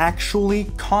 and actually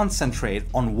concentrate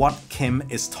on what Kim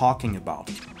is talking about.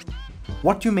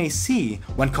 What you may see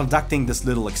when conducting this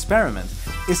little experiment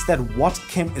is that what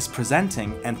Kim is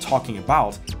presenting and talking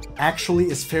about actually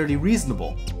is fairly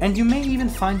reasonable, and you may even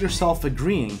find yourself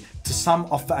agreeing to some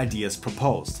of the ideas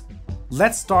proposed.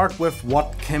 Let's start with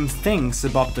what Kim thinks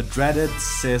about the dreaded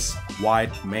cis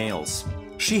white males.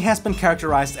 She has been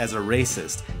characterized as a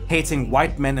racist, hating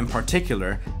white men in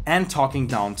particular and talking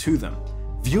down to them,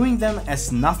 viewing them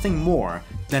as nothing more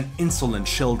than insolent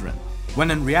children,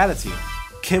 when in reality,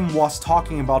 Kim was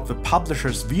talking about the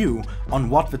publisher's view on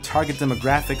what the target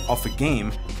demographic of a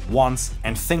game wants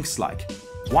and thinks like,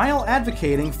 while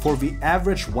advocating for the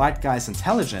average white guy's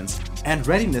intelligence and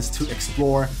readiness to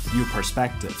explore new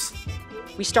perspectives.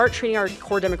 We start treating our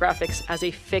core demographics as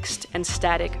a fixed and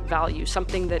static value,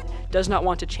 something that does not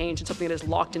want to change and something that is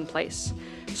locked in place.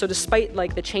 So despite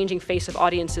like the changing face of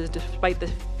audiences, despite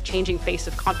the changing face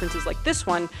of conferences like this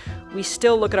one, we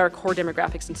still look at our core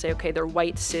demographics and say, okay, they're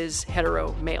white, cis,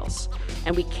 hetero males,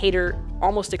 and we cater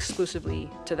almost exclusively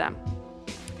to them.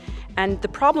 And the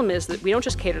problem is that we don't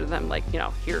just cater to them like, you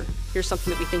know, here's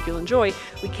something that we think you'll enjoy.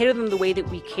 We cater to them the way that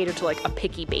we cater to like a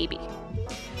picky baby.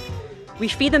 We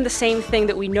feed them the same thing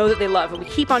that we know that they love, and we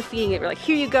keep on feeding it. We're like,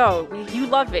 here you go, you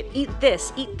love it, eat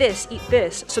this, eat this, eat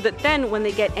this. So that then when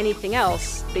they get anything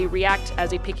else, they react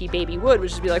as a picky baby would,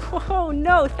 which is be like, oh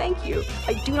no, thank you,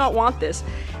 I do not want this.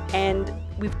 And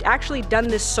we've actually done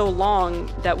this so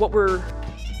long that what we're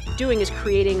doing is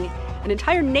creating an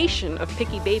entire nation of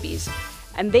picky babies,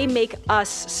 and they make us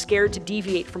scared to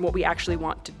deviate from what we actually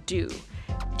want to do,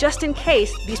 just in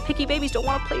case these picky babies don't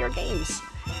want to play our games.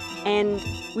 And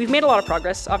we've made a lot of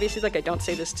progress. Obviously, like, I don't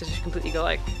say this to completely go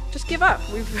like, just give up,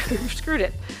 we've screwed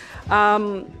it.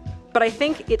 But I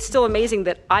think it's still amazing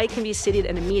that I can be seated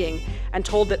in a meeting and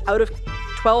told that out of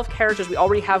 12 characters, we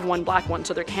already have one black one,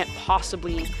 so there can't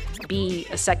possibly be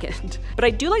a second. But I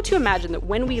do like to imagine that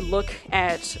when we look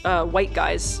at white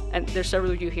guys, and there's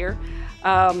several of you here,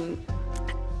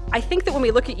 I think that when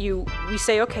we look at you, we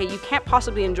say, okay, you can't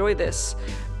possibly enjoy this.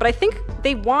 But I think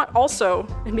they want also,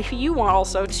 and maybe you want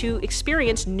also, to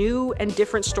experience new and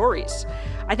different stories.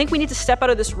 I think we need to step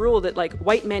out of this rule that like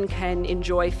white men can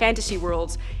enjoy fantasy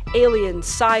worlds, aliens,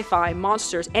 sci-fi,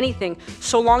 monsters, anything,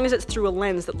 so long as it's through a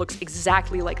lens that looks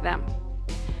exactly like them.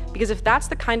 Because if that's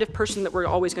the kind of person that we're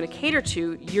always going to cater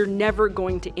to, you're never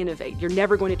going to innovate. You're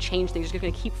never going to change things. You're just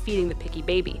going to keep feeding the picky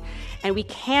baby. And we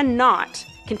cannot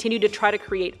continue to try to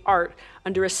create art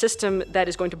under a system that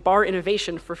is going to bar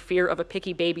innovation for fear of a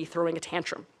picky baby throwing a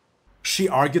tantrum. She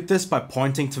argued this by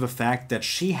pointing to the fact that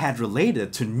she had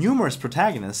related to numerous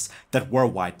protagonists that were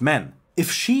white men.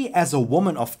 If she, as a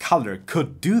woman of color,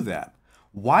 could do that,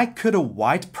 why could a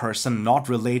white person not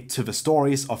relate to the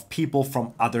stories of people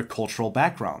from other cultural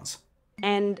backgrounds?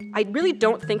 And I really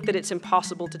don't think that it's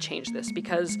impossible to change this,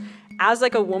 because as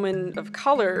like a woman of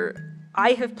color,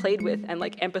 I have played with and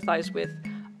like empathized with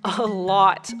a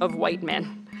lot of white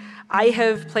men. I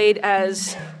have played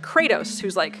as Kratos,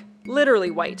 who's like literally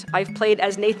white. I've played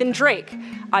as Nathan Drake.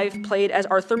 I've played as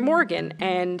Arthur Morgan,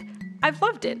 and I've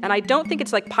loved it. And I don't think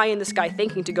it's like pie in the sky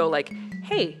thinking to go like,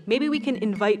 hey, maybe we can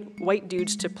invite white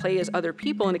dudes to play as other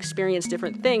people and experience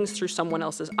different things through someone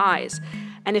else's eyes.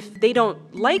 And if they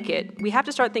don't like it, we have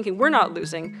to start thinking we're not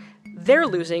losing, they're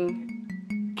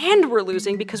losing, and we're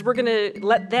losing because we're gonna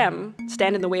let them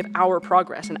stand in the way of our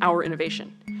progress and our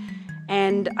innovation.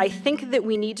 And I think that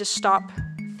we need to stop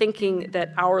thinking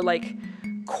that our like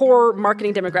core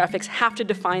marketing demographics have to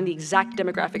define the exact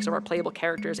demographics of our playable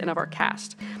characters and of our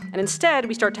cast. And instead,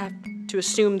 we start to have to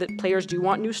assume that players do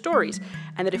want new stories,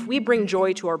 and that if we bring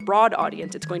joy to our broad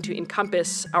audience, it's going to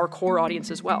encompass our core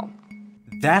audience as well.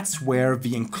 That's where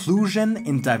the inclusion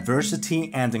in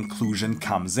diversity and inclusion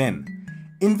comes in.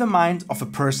 In the mind of a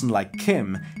person like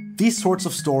Kim, these sorts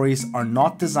of stories are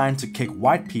not designed to kick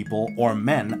white people or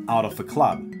men out of the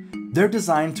club. They're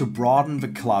designed to broaden the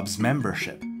club's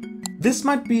membership. This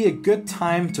might be a good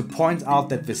time to point out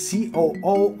that the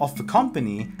COO of the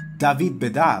company, David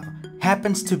Bedard,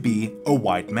 happens to be a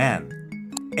white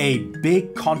man. A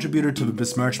big contributor to the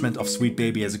besmirchment of Sweet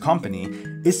Baby as a company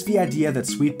is the idea that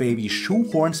Sweet Baby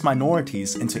shoehorns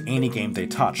minorities into any game they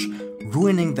touch,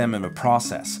 ruining them in the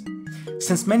process.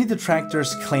 Since many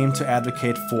detractors claim to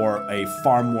advocate for a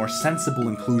far more sensible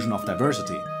inclusion of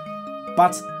diversity.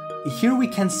 But here we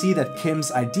can see that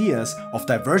Kim's ideas of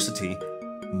diversity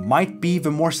might be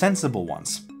the more sensible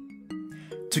ones.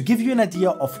 To give you an idea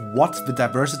of what the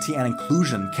diversity and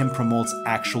inclusion Kim promotes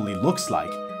actually looks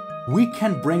like, we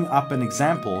can bring up an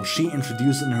example she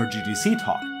introduced in her GDC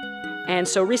talk. And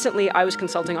so recently I was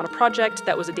consulting on a project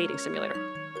that was a dating simulator.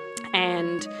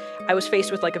 And I was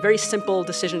faced with like a very simple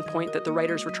decision point that the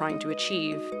writers were trying to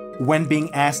achieve. When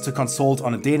being asked to consult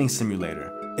on a dating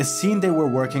simulator, a scene they were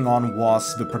working on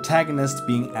was the protagonist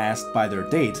being asked by their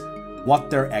date what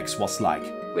their ex was like.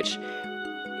 Which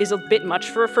is a bit much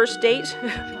for a first date.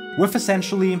 With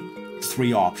essentially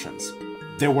 3 options.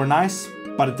 They were nice,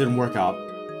 but it didn't work out.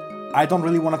 I don't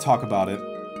really want to talk about it.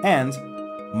 And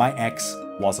my ex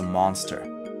was a monster.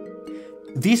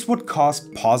 These would cause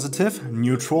positive,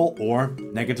 neutral, or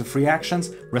negative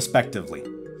reactions, respectively.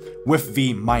 With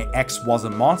the my ex was a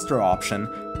monster option,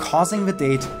 causing the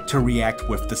date to react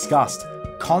with disgust,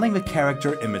 calling the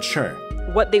character immature.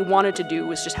 What they wanted to do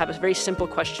was just have a very simple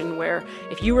question where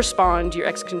if you respond, your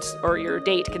ex or your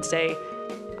date can say,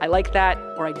 I like that,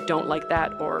 or I don't like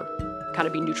that, or kind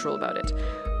of be neutral about it.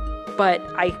 But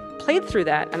I played through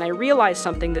that and I realized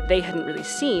something that they hadn't really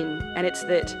seen, and it's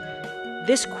that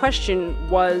this question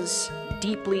was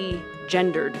deeply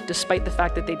gendered, despite the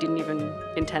fact that they didn't even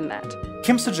intend that.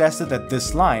 Kim suggested that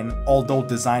this line, although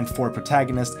designed for a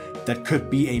protagonist that could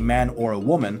be a man or a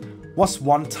woman, was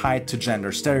one tied to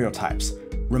gender stereotypes,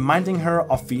 reminding her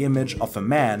of the image of a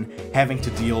man having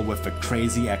to deal with a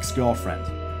crazy ex-girlfriend,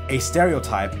 a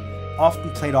stereotype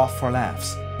often played off for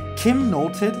laughs. Kim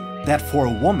noted that for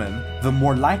a woman, the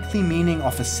more likely meaning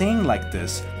of a saying like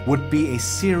this would be a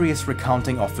serious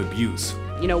recounting of abuse.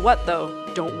 You know what though?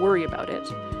 Don't worry about it.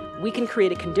 We can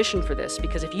create a condition for this,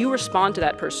 because if you respond to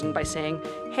that person by saying,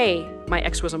 hey, my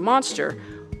ex was a monster,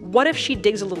 what if she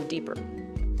digs a little deeper?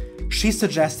 She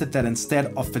suggested that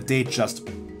instead of the date just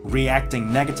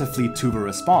reacting negatively to the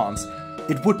response,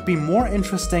 it would be more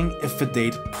interesting if the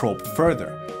date probed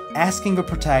further, asking the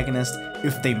protagonist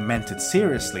if they meant it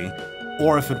seriously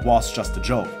or if it was just a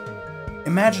joke.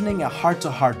 Imagining a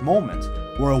heart-to-heart moment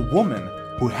where a woman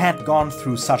who had gone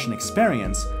through such an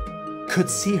experience could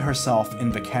see herself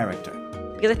in the character.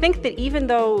 Because I think that even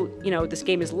though, this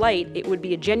game is light, it would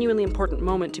be a genuinely important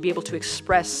moment to be able to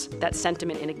express that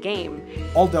sentiment in a game.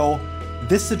 Although,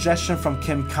 this suggestion from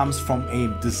Kim comes from a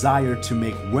desire to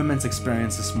make women's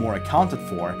experiences more accounted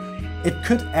for, it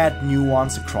could add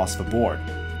nuance across the board.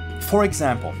 For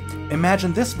example,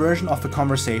 imagine this version of the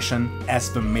conversation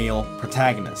as the male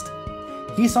protagonist.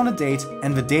 He's on a date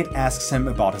and the date asks him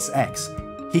about his ex.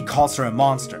 He calls her a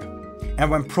monster. And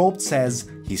when probed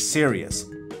says he's serious,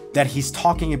 that he's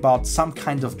talking about some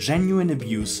kind of genuine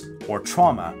abuse or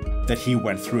trauma that he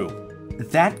went through.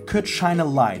 That could shine a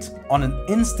light on an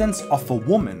instance of a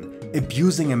woman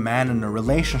abusing a man in a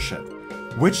relationship,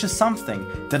 which is something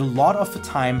that a lot of the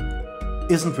time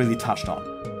isn't really touched on.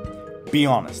 Be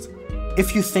honest,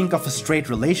 if you think of a straight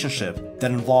relationship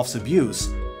that involves abuse,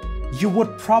 you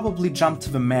would probably jump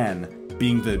to the man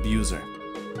being the abuser.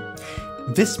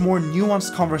 This more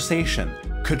nuanced conversation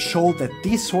could show that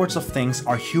these sorts of things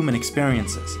are human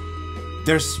experiences.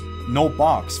 There's no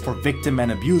box for victim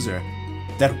and abuser,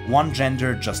 that one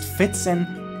gender just fits in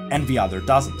and the other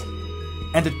doesn't.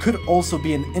 And it could also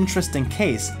be an interesting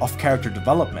case of character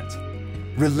development.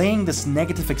 Relaying this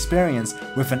negative experience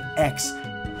with an ex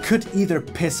could either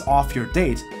piss off your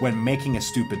date when making a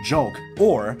stupid joke,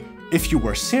 or, if you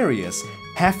were serious,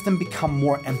 have them become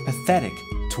more empathetic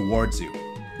towards you.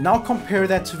 Now compare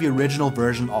that to the original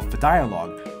version of the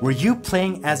dialogue, where you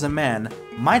playing as a man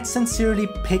might sincerely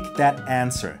pick that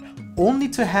answer, only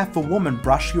to have the woman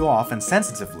brush you off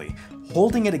insensitively,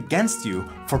 holding it against you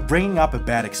for bringing up a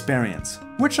bad experience.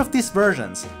 Which of these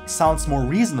versions sounds more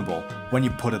reasonable when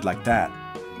you put it like that?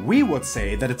 We would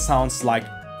say that it sounds like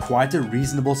quite a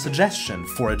reasonable suggestion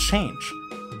for a change.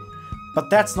 But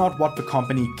that's not what the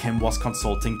company Kim was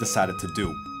consulting decided to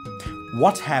do.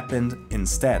 What happened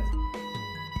instead?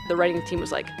 The writing team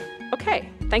was like, okay,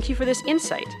 thank you for this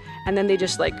insight. And then they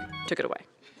just took it away.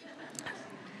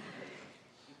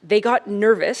 They got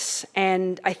nervous,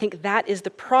 and I think that is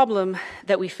the problem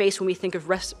that we face when we think of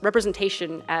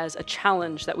representation as a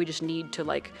challenge that we just need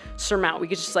to surmount. We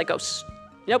could just go,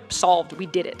 nope, solved, we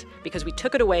did it, because we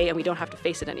took it away and we don't have to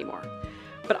face it anymore.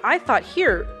 But I thought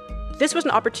here, this was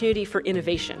an opportunity for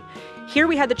innovation. Here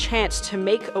we had the chance to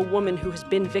make a woman who has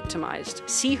been victimized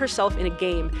see herself in a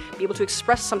game, be able to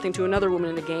express something to another woman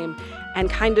in the game, and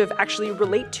kind of actually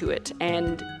relate to it.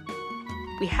 And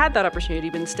we had that opportunity,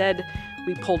 but instead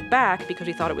we pulled back because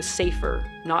we thought it was safer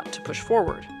not to push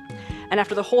forward. And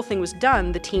after the whole thing was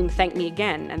done, the team thanked me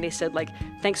again, and they said,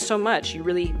 thanks so much, you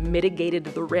really mitigated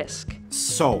the risk.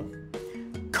 So,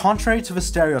 contrary to the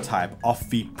stereotype of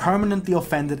the permanently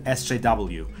offended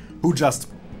SJW, who just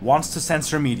wants to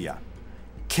censor media,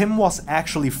 Kim was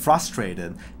actually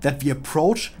frustrated that the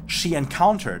approach she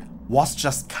encountered was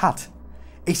just cut.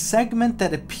 a segment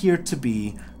that appeared to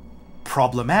be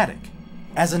problematic.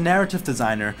 As a narrative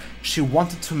designer, she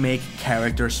wanted to make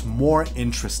characters more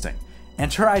interesting,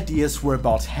 and her ideas were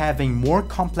about having more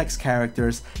complex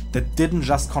characters that didn't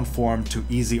just conform to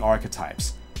easy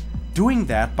archetypes. Doing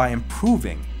that by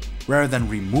improving, rather than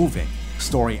removing,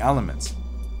 story elements.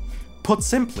 Put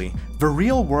simply, the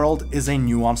real world is a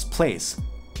nuanced place.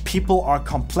 People are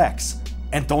complex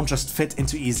and don't just fit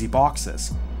into easy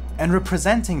boxes. And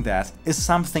representing that is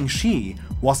something she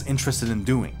was interested in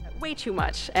doing. Way too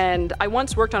much. And I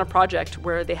once worked on a project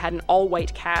where they had an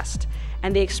all-white cast,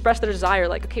 and they expressed their desire,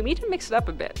 like, okay, we need to mix it up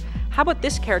a bit. How about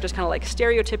this character's kind of like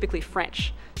stereotypically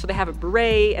French? So they have a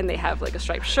beret and they have like a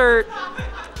striped shirt.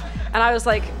 And I was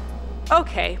like,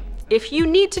 okay, if you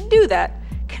need to do that,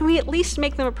 can we at least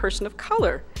make them a person of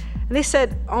color? And they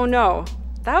said, oh no,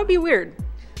 that would be weird.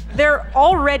 They're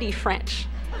already French.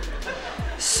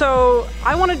 So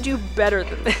I want to do better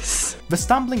than this. The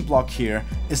stumbling block here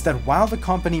is that while the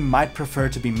company might prefer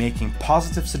to be making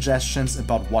positive suggestions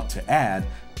about what to add,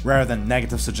 rather than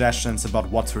negative suggestions about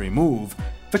what to remove,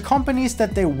 the companies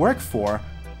that they work for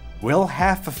will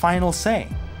have the final say.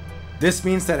 This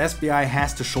means that SBI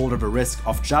has to shoulder the risk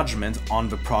of judgment on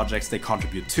the projects they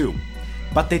contribute to,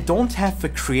 but they don't have the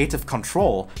creative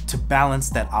control to balance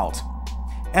that out.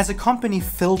 As a company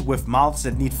filled with mouths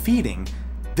that need feeding,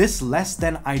 this less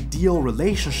than ideal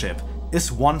relationship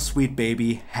is one Sweet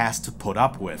Baby has to put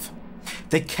up with.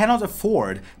 They cannot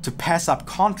afford to pass up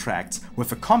contracts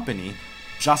with a company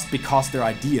just because their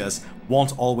ideas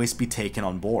won't always be taken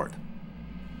on board.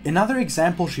 Another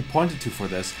example she pointed to for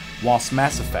this was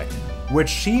Mass Effect, which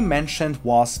she mentioned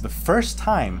was the first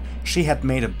time she had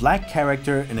made a black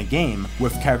character in a game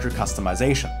with character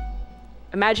customization.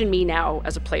 Imagine me now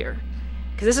as a player,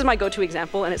 because this is my go-to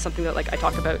example and it's something that like I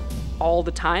talk about all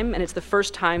the time, and it's the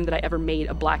first time that I ever made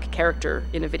a black character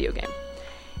in a video game.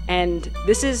 And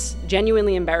this is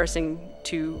genuinely embarrassing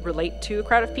to relate to a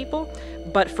crowd of people,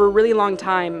 but for a really long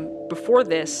time before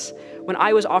this, when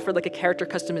I was offered like a character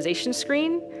customization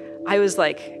screen, I was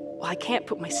like, well, I can't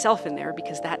put myself in there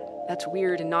because that's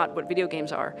weird and not what video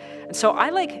games are. And so I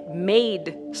like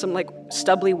made some like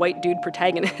stubbly white dude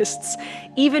protagonists,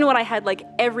 even when I had like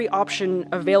every option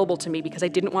available to me because I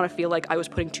didn't want to feel like I was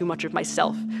putting too much of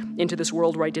myself into this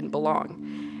world where I didn't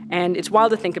belong. And it's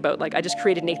wild to think about, like I just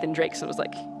created Nathan Drake, so it was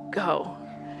like, go,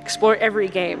 explore every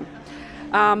game.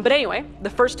 But anyway, the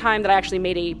first time that I actually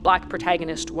made a black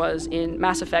protagonist was in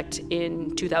Mass Effect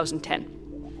in 2010.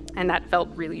 And that felt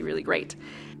really, really great.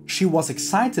 She was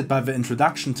excited by the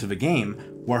introduction to the game,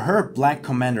 where her black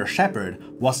Commander Shepard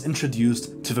was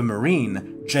introduced to the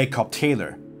Marine, Jacob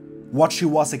Taylor. What she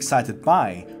was excited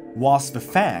by was the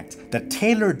fact that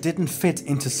Taylor didn't fit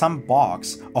into some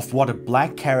box of what a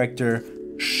black character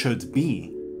should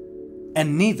be.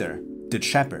 And neither did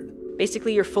Shepard.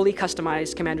 Basically, your fully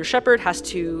customized Commander Shepard has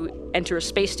to enter a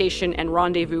space station and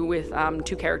rendezvous with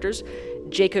two characters,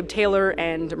 Jacob Taylor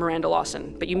and Miranda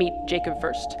Lawson, but you meet Jacob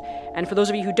first. And for those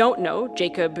of you who don't know,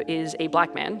 Jacob is a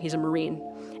black man, he's a Marine,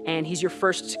 and he's your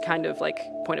first kind of like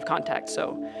point of contact.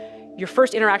 So your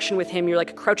first interaction with him, you're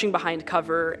like crouching behind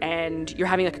cover and you're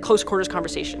having like a close quarters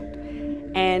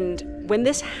conversation. And when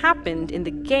this happened in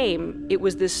the game, it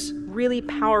was this really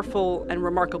powerful and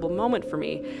remarkable moment for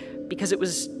me, because it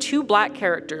was two black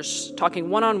characters talking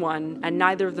one-on-one, and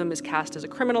neither of them is cast as a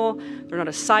criminal, they're not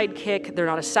a sidekick, they're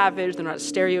not a savage, they're not a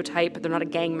stereotype, they're not a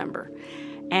gang member.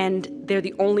 And they're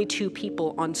the only two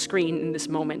people on screen in this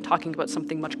moment talking about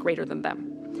something much greater than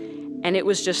them. And it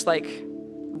was just like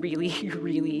really,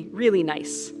 really, really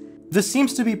nice. This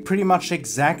seems to be pretty much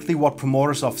exactly what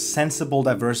promoters of sensible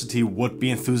diversity would be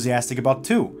enthusiastic about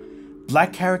too.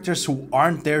 Black characters who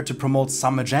aren't there to promote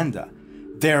some agenda.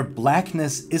 Their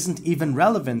blackness isn't even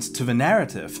relevant to the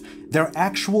narrative. Their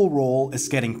actual role is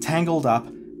getting tangled up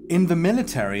in the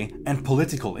military and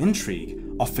political intrigue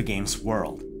of the game's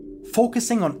world.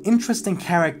 Focusing on interesting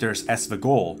characters as the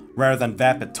goal, rather than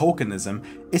vapid tokenism,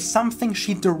 is something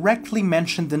she directly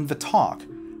mentioned in the talk.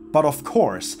 But of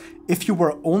course, if you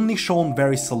were only shown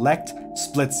very select,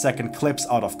 split-second clips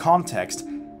out of context,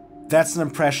 that's an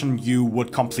impression you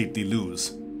would completely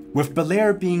lose. With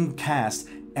Belair being cast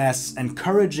as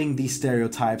encouraging these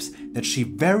stereotypes that she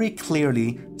very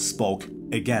clearly spoke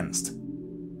against.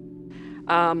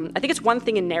 I think it's one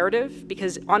thing in narrative,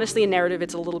 because honestly in narrative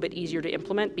it's a little bit easier to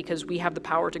implement because we have the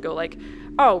power to go like,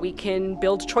 oh, we can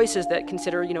build choices that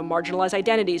consider, marginalized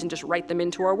identities and just write them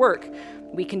into our work.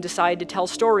 We can decide to tell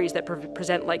stories that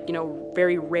present like,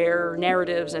 very rare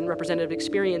narratives and representative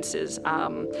experiences.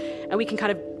 And we can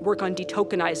kind of work on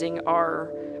detokenizing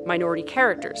our minority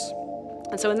characters.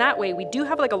 And so in that way, we do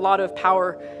have like a lot of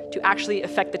power to actually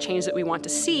affect the change that we want to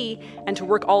see and to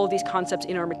work all of these concepts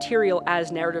in our material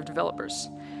as narrative developers.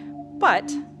 But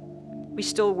we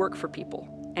still work for people.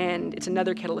 And it's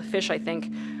another kettle of fish, I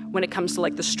think, when it comes to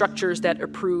like the structures that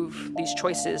approve these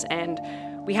choices. And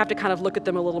we have to kind of look at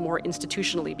them a little more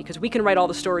institutionally, because we can write all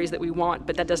the stories that we want,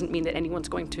 but that doesn't mean that anyone's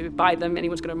going to buy them,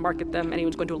 anyone's going to market them,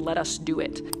 anyone's going to let us do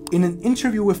it. In an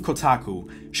interview with Kotaku,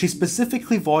 she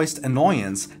specifically voiced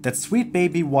annoyance that Sweet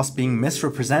Baby was being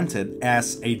misrepresented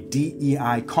as a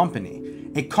DEI company,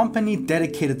 a company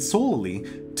dedicated solely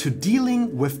to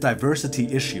dealing with diversity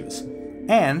issues,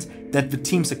 and that the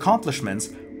team's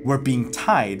accomplishments were being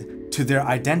tied to their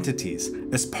identities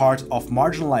as part of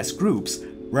marginalized groups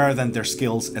rather than their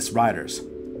skills as writers.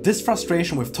 This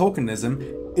frustration with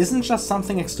tokenism isn't just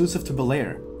something exclusive to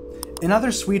Belair.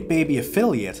 Another Sweet Baby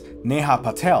affiliate, Neha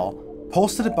Patel,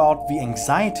 posted about the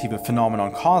anxiety the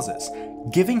phenomenon causes,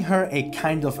 giving her a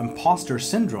kind of imposter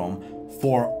syndrome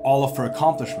for all of her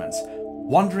accomplishments,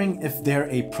 wondering if they're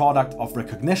a product of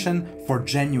recognition for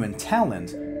genuine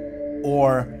talent,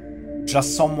 or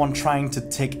just someone trying to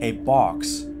tick a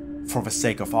box for the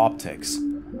sake of optics.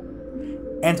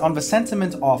 And on the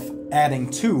sentiment of adding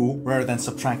to rather than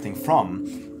subtracting from,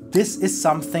 this is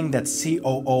something that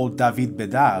COO David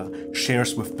Bedard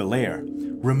shares with Belair.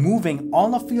 Removing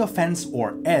all of the offense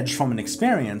or edge from an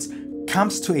experience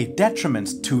comes to a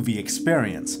detriment to the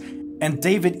experience. And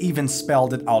David even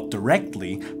spelled it out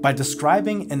directly by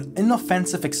describing an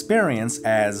inoffensive experience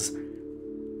as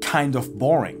kind of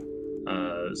boring.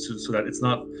 So that it's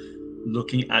not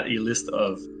looking at a list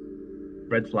of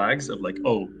red flags of like,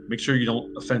 oh, make sure you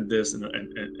don't offend this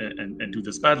and do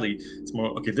this badly. It's more,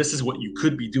 okay, this is what you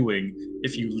could be doing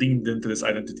if you leaned into this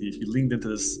identity, if you leaned into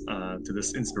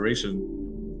this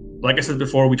inspiration. Like I said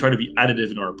before, we try to be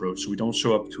additive in our approach. So we don't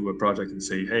show up to a project and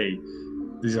say, hey,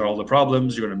 these are all the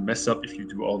problems, you're going to mess up if you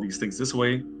do all these things this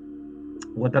way.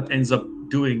 What that ends up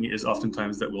doing is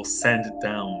oftentimes that we'll sand it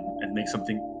down and make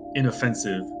something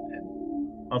inoffensive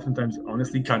and oftentimes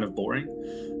honestly kind of boring.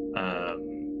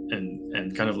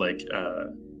 And kind of like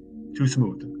too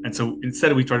smooth. And so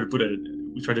instead we try to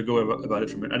go about it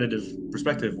from an additive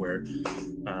perspective where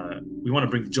we want to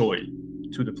bring joy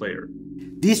to the player.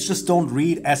 These just don't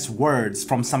read as words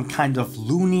from some kind of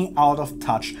loony, out of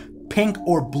touch, pink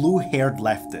or blue-haired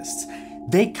leftists.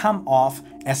 They come off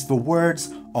as the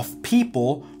words of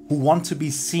people who want to be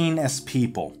seen as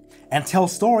people and tell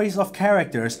stories of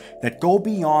characters that go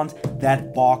beyond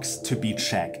that box to be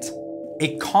checked.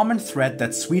 A common thread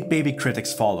that Sweet Baby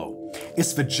critics follow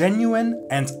is the genuine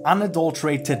and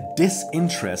unadulterated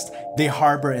disinterest they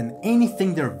harbor in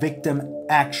anything their victim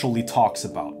actually talks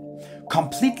about,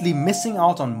 completely missing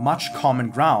out on much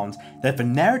common ground that the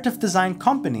narrative design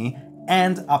company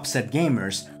and upset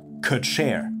gamers could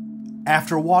share.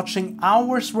 After watching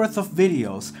hours worth of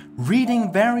videos,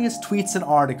 reading various tweets and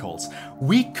articles,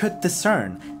 we could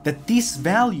discern that these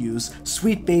values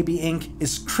Sweet Baby Inc.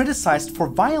 is criticized for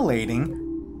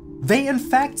violating, they in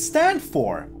fact stand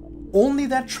for. Only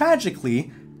that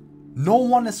tragically, no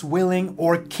one is willing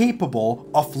or capable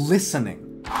of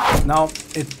listening. Now,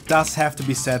 it does have to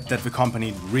be said that the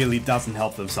company really doesn't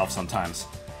help themselves sometimes.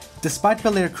 Despite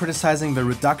Belair criticizing the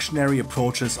reductionary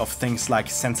approaches of things like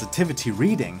sensitivity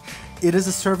reading, it is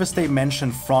a service they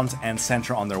mention front and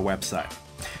center on their website.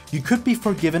 You could be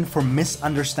forgiven for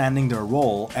misunderstanding their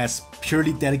role as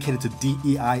purely dedicated to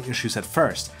DEI issues at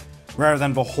first, rather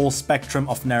than the whole spectrum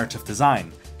of narrative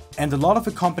design. And a lot of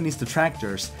the company's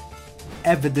detractors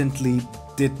evidently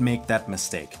did make that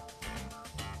mistake.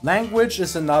 Language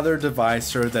is another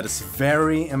divisor that is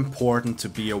very important to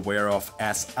be aware of,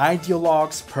 as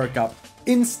ideologues perk up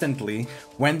instantly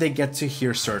when they get to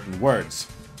hear certain words.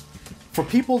 For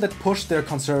people that push their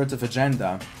conservative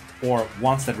agenda, or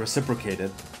ones that reciprocate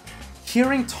it,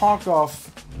 hearing talk of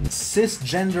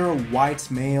cisgender white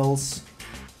males,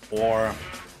 or,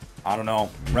 I don't know,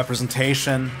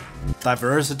 representation,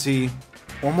 diversity,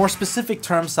 or more specific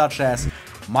terms such as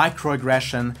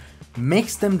microaggression,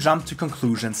 makes them jump to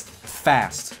conclusions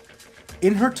fast.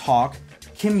 In her talk,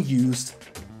 Kim used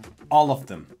all of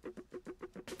them.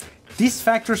 These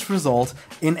factors result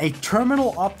in a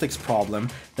terminal optics problem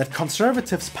that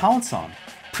conservatives pounce on,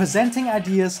 presenting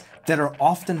ideas that are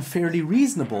often fairly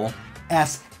reasonable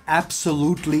as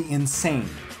absolutely insane,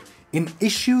 an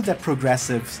issue that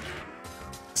progressives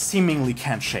seemingly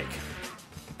can't shake.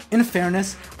 In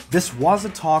fairness, this was a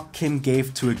talk Kim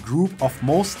gave to a group of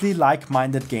mostly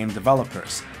like-minded game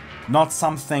developers, not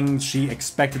something she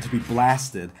expected to be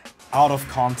blasted out of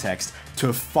context to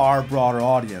a far broader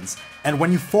audience. And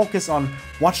when you focus on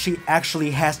what she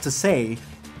actually has to say,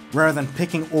 rather than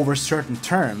picking over certain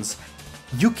terms,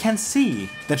 you can see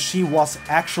that she was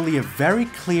actually a very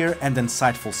clear and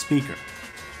insightful speaker.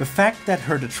 The fact that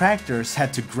her detractors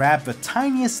had to grab the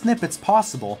tiniest snippets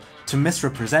possible to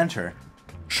misrepresent her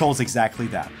shows exactly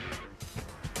that.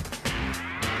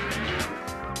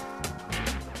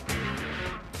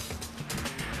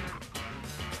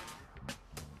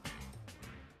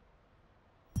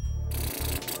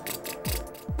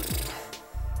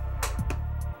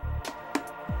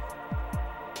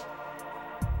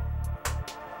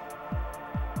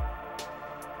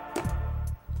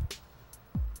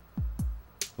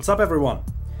 What's up everyone?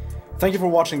 Thank you for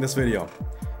watching this video.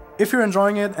 If you're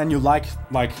enjoying it and you like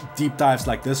deep dives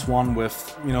like this one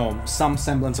with, you know, some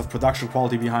semblance of production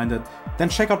quality behind it, then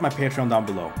check out my Patreon down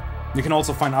below. You can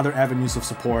also find other avenues of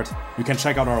support. You can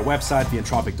check out our website, the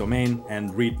Entropic Domain,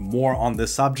 and read more on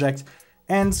this subject.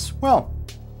 And, well,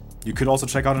 you could also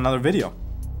check out another video.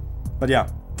 But yeah,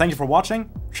 thank you for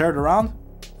watching, share it around,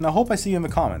 and I hope I see you in the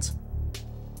comments.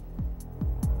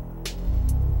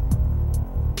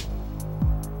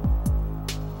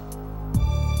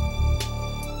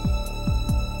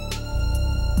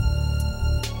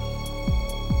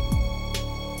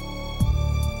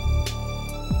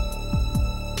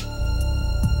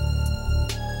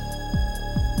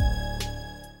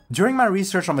 During my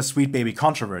research on the Sweet Baby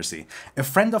controversy, a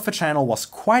friend of the channel was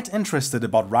quite interested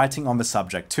about writing on the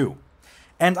subject too.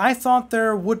 And I thought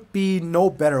there would be no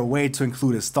better way to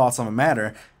include his thoughts on the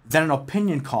matter than an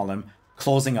opinion column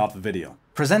closing out the video,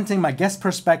 presenting my guest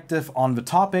perspective on the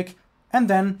topic and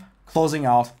then closing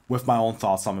out with my own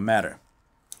thoughts on the matter.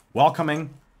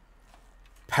 Welcoming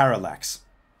Parallax.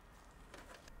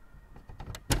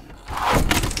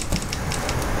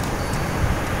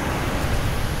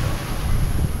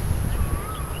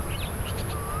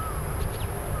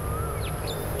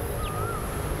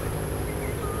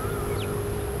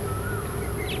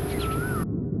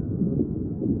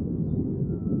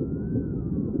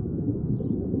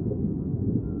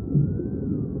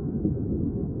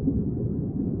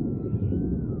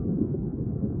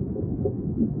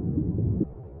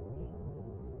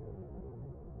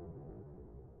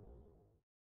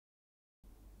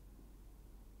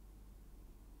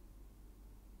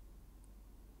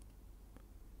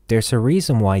 There's a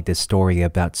reason why the story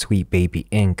about Sweet Baby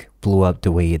Inc. blew up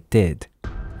the way it did.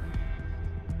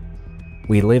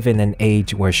 We live in an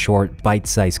age where short,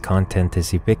 bite-sized content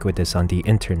is ubiquitous on the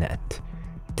internet.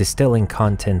 Distilling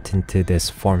content into this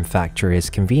form factor is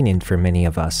convenient for many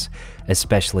of us,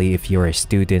 especially if you're a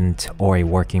student or a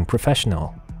working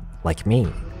professional, like me.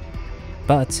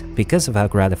 But because of how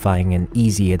gratifying and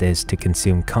easy it is to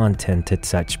consume content at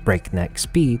such breakneck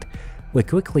speed, we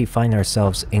quickly find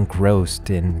ourselves engrossed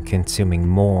in consuming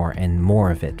more and more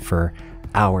of it for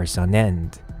hours on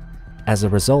end. As a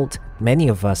result, many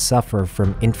of us suffer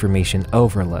from information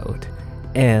overload,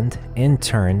 and in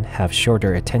turn have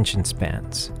shorter attention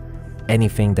spans.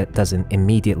 Anything that doesn't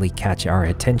immediately catch our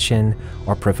attention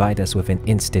or provide us with an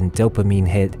instant dopamine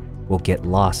hit will get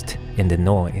lost in the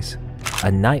noise.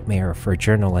 A nightmare for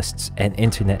journalists and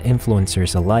internet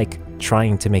influencers alike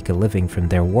trying to make a living from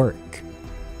their work.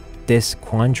 This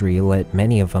quandary led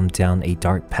many of them down a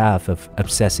dark path of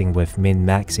obsessing with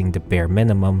min-maxing the bare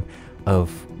minimum of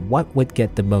what would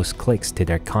get the most clicks to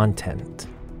their content.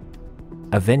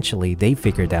 Eventually, they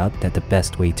figured out that the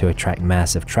best way to attract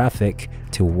massive traffic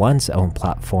to one's own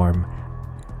platform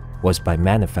was by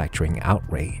manufacturing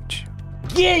outrage.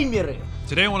 Gamer!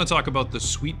 Today I want to talk about the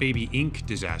Sweet Baby Inc.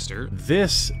 disaster.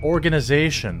 This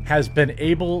organization has been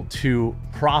able to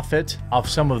profit off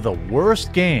some of the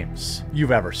worst games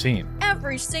you've ever seen.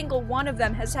 Every single one of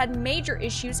them has had major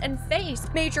issues and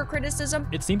faced major criticism.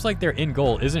 It seems like their end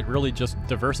goal isn't really just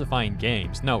diversifying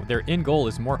games. No, their end goal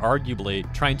is more arguably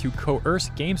trying to coerce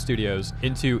game studios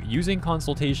into using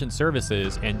consultation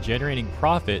services and generating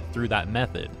profit through that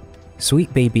method.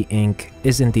 Sweet Baby Inc.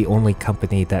 isn't the only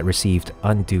company that received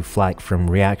undue flack from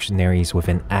reactionaries with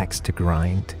an axe to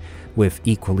grind, with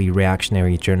equally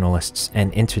reactionary journalists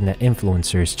and internet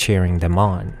influencers cheering them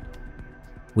on.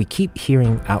 We keep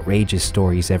hearing outrageous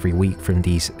stories every week from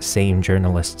these same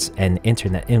journalists and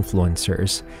internet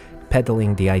influencers,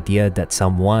 peddling the idea that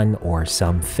someone or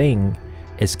something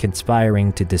is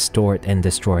conspiring to distort and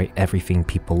destroy everything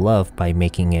people love by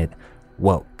making it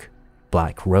woke,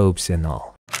 black robes and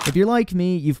all. If you're like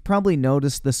me, you've probably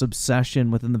noticed this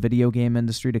obsession within the video game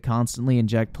industry to constantly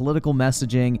inject political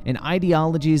messaging and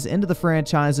ideologies into the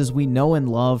franchises we know and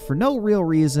love for no real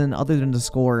reason other than to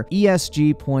score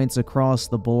ESG points across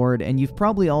the board, and you've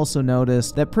probably also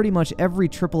noticed that pretty much every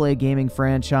AAA gaming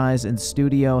franchise and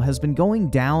studio has been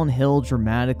going downhill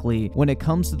dramatically when it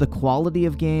comes to the quality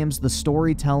of games, the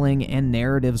storytelling, and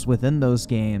narratives within those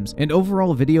games, and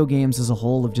overall video games as a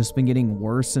whole have just been getting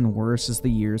worse and worse as the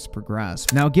years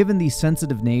progress. Now, given the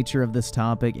sensitive nature of this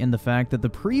topic and the fact that the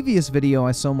previous video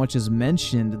I so much as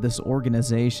mentioned this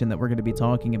organization that we're going to be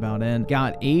talking about in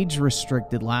got age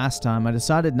restricted last time, I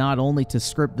decided not only to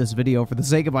script this video for the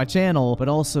sake of my channel, but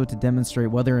also to demonstrate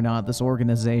whether or not this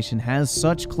organization has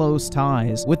such close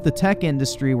ties with the tech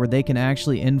industry where they can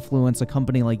actually influence a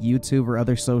company like YouTube or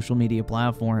other social media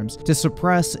platforms to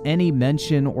suppress any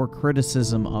mention or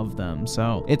criticism of them.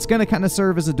 So it's going to kind of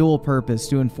serve as a dual purpose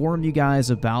to inform you guys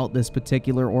about this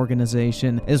particular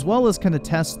organization, as well as kind of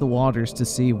test the waters to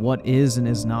see what is and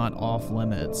is not off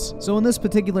limits. So in this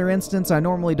particular instance, I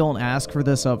normally don't ask for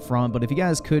this up front, but if you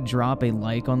guys could drop a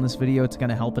like on this video to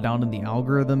kind of help it out in the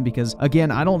algorithm, because again,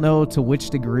 I don't know to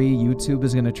which degree YouTube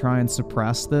is going to try and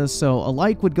suppress this, so a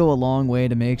like would go a long way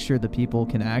to make sure that people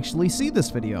can actually see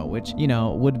this video, which, you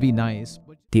know, would be nice.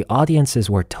 The audiences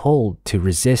were told to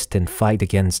resist and fight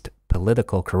against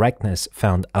political correctness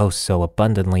found oh so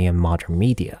abundantly in modern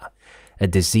media, a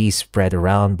disease spread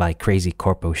around by crazy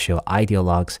corpo-shill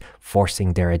ideologues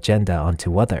forcing their agenda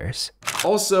onto others.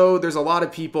 Also, there's a lot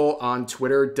of people on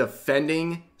Twitter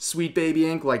defending Sweet Baby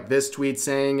Inc., like this tweet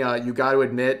saying, you got to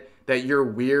admit that you're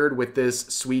weird with this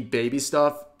Sweet Baby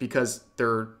stuff because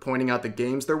they're pointing out the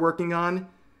games they're working on.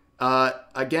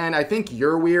 Again, I think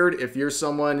you're weird if you're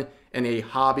someone in a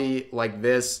hobby like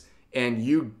this and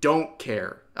you don't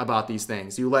care about these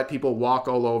things. You let people walk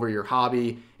all over your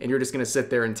hobby and you're just going to sit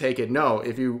there and take it. No,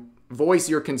 if you voice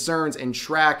your concerns and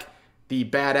track the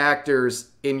bad actors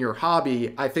in your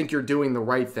hobby, I think you're doing the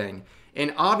right thing.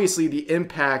 And obviously the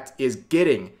impact is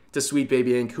getting to Sweet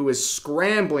Baby Inc., who is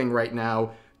scrambling right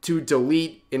now to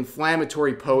delete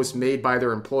inflammatory posts made by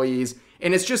their employees.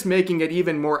 And it's just making it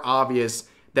even more obvious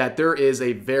that there is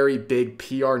a very big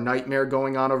PR nightmare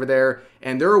going on over there,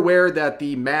 and they're aware that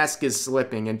the mask is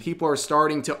slipping and people are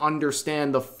starting to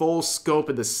understand the full scope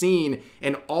of the scene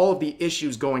and all of the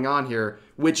issues going on here,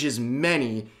 which is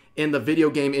many in the video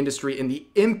game industry, and the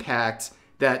impact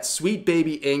that Sweet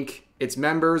Baby Inc., its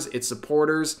members, its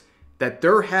supporters, that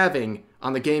they're having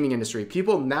on the gaming industry.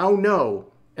 People now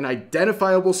know an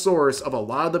identifiable source of a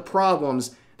lot of the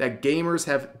problems that gamers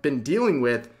have been dealing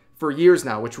with for years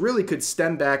now, which really could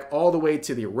stem back all the way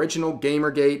to the original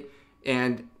GamerGate,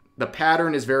 and the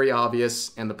pattern is very obvious,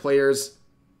 and the players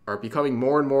are becoming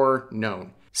more and more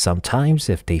known. Sometimes,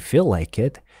 if they feel like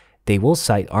it, they will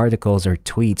cite articles or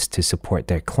tweets to support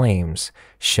their claims,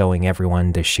 showing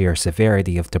everyone the sheer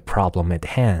severity of the problem at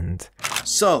hand.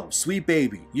 So, Sweet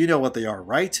Baby, you know what they are,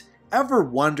 right? Ever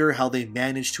wonder how they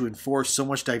manage to enforce so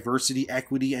much diversity,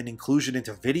 equity, and inclusion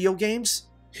into video games?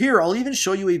 Here, I'll even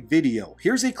show you a video.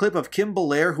 Here's a clip of Kim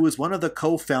Belair, who is one of the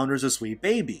co-founders of Sweet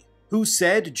Baby, who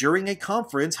said during a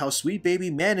conference how Sweet Baby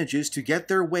manages to get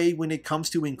their way when it comes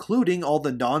to including all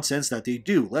the nonsense that they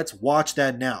do. Let's watch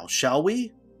that now, shall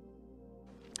we?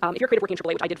 If you're a creative working in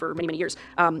AAA, which I did for many, many years,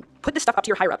 put this stuff up to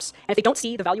your higher-ups. And if they don't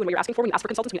see the value in what you're asking for when you ask for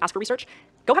consultants, when you ask for research,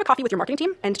 go have a coffee with your marketing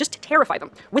team and just terrify them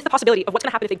with the possibility of what's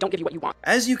going to happen if they don't give you what you want.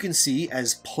 As you can see,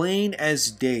 as plain as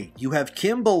day, you have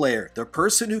Kim Belair, the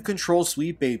person who controls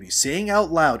Sweet Baby, saying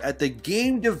out loud at the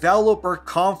Game Developer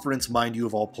Conference, mind you,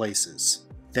 of all places,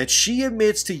 that she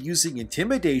admits to using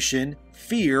intimidation,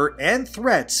 fear, and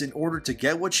threats in order to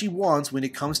get what she wants when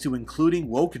it comes to including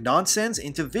woke nonsense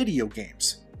into video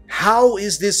games. How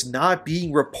is this not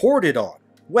being reported on?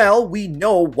 Well, we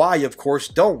know why, of course,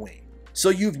 don't we? So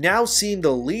you've now seen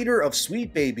the leader of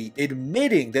Sweet Baby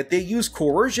admitting that they use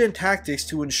coercion tactics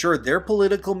to ensure their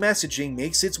political messaging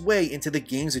makes its way into the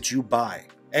games that you buy.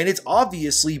 And it's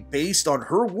obviously based on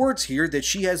her words here that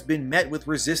she has been met with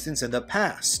resistance in the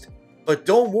past. But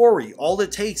don't worry, all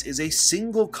it takes is a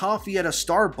single coffee at a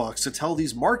Starbucks to tell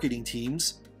these marketing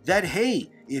teams that, hey,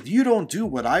 if you don't do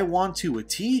what I want to a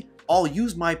T, I'll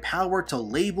use my power to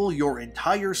label your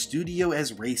entire studio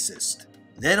as racist.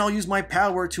 Then I'll use my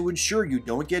power to ensure you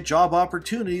don't get job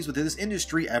opportunities within this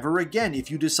industry ever again if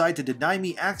you decide to deny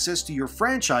me access to your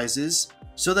franchises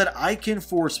so that I can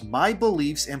force my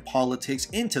beliefs and politics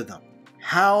into them.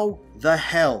 How the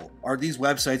hell are these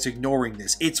websites ignoring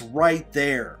this? It's right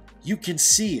there. You can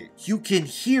see it. You can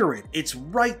hear it. It's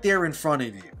right there in front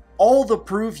of you. All the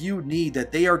proof you need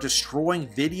that they are destroying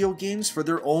video games for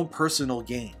their own personal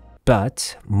gain.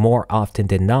 But, more often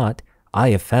than not,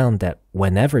 I have found that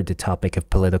whenever the topic of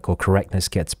political correctness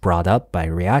gets brought up by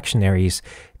reactionaries,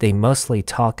 they mostly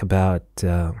talk about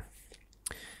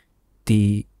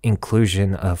the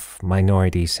inclusion of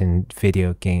minorities in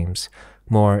video games,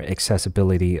 more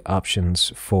accessibility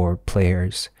options for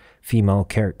players, female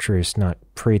characters not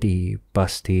pretty,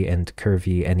 busty, and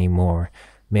curvy anymore,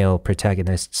 male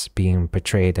protagonists being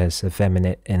portrayed as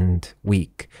effeminate and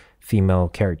weak, female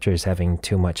characters having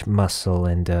too much muscle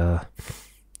and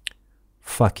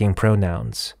fucking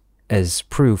pronouns, as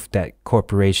proof that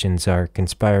corporations are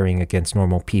conspiring against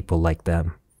normal people like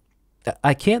them.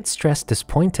 I can't stress this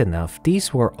point enough.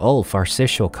 These were all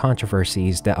farcical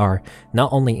controversies that are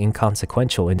not only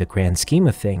inconsequential in the grand scheme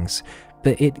of things,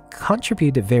 but it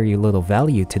contributed very little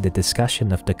value to the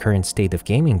discussion of the current state of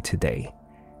gaming today.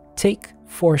 Take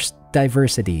forced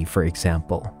diversity, for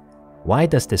example. Why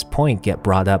does this point get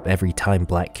brought up every time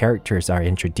black characters are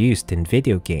introduced in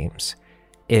video games?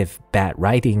 If bad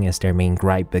writing is their main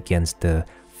gripe against the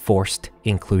forced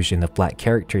inclusion of black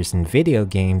characters in video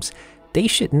games, they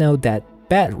should know that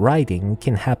bad writing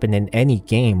can happen in any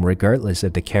game regardless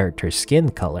of the character's skin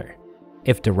color.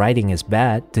 If the writing is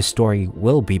bad, the story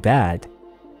will be bad,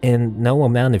 and no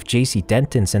amount of JC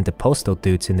Dentons and the postal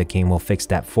dudes in the game will fix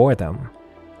that for them.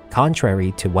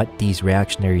 Contrary to what these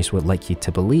reactionaries would like you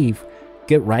to believe,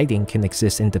 good writing can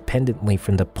exist independently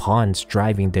from the pawns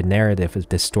driving the narrative of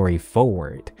the story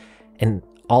forward, and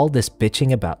all this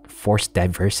bitching about forced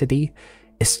diversity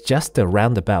is just a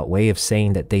roundabout way of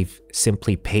saying that they've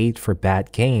simply paid for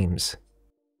bad games.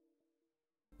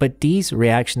 But these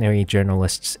reactionary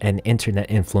journalists and internet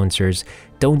influencers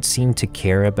don't seem to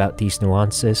care about these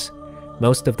nuances.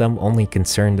 Most of them only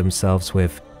concern themselves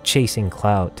with chasing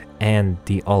clout and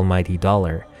the almighty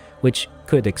dollar, which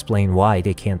could explain why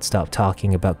they can't stop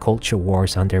talking about culture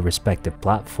wars on their respective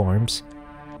platforms.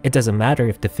 It doesn't matter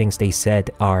if the things they said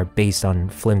are based on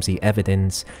flimsy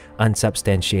evidence,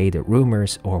 unsubstantiated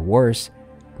rumors, or worse,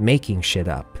 making shit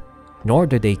up. Nor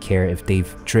do they care if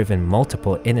they've driven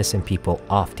multiple innocent people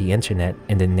off the internet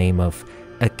in the name of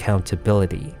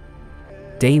accountability.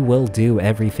 They will do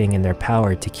everything in their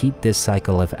power to keep this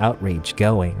cycle of outrage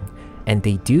going, and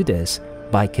they do this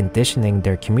by conditioning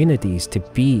their communities to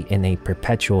be in a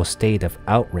perpetual state of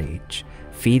outrage,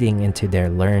 feeding into their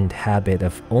learned habit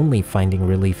of only finding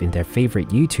relief in their favorite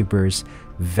YouTubers,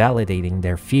 validating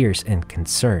their fears and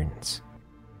concerns.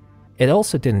 It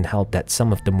also didn't help that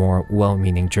some of the more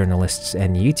well-meaning journalists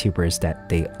and YouTubers that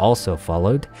they also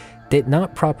followed did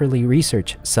not properly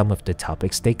research some of the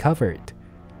topics they covered.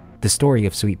 The story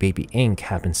of Sweet Baby Inc.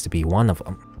 happens to be one of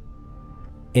them.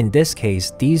 In this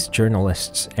case, these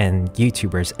journalists and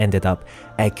YouTubers ended up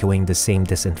echoing the same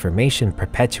disinformation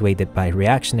perpetuated by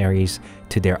reactionaries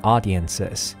to their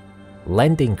audiences,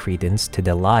 lending credence to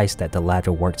the lies that the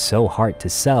latter worked so hard to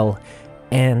sell,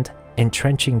 and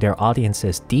entrenching their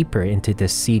audiences deeper into the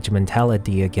siege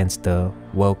mentality against the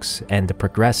wokes and the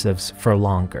progressives for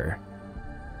longer.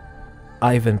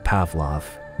 Ivan Pavlov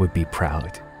would be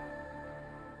proud.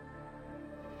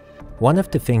 One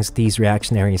of the things these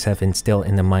reactionaries have instilled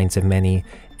in the minds of many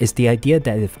is the idea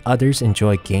that if others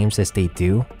enjoy games as they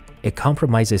do, it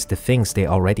compromises the things they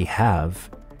already have.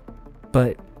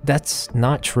 But that's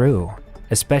not true,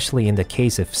 especially in the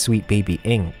case of Sweet Baby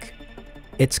Inc.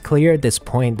 It's clear at this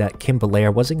point that Kim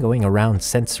Belair wasn't going around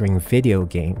censoring video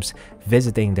games,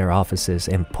 visiting their offices,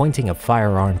 and pointing a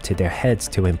firearm to their heads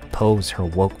to impose her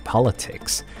woke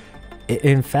politics.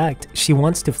 In fact, she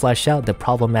wants to flesh out the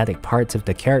problematic parts of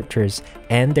the characters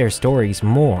and their stories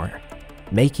more,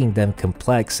 making them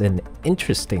complex and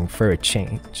interesting for a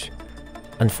change.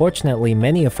 Unfortunately,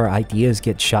 many of her ideas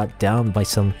get shot down by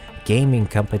some gaming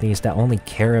companies that only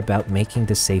care about making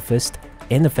the safest,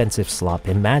 inoffensive slop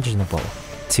imaginable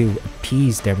to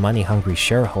appease their money-hungry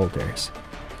shareholders.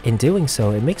 In doing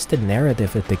so, it makes the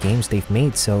narrative of the games they've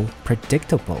made so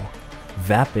predictable,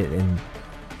 vapid, and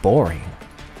boring.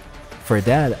 For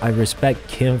that, I respect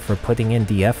Kim for putting in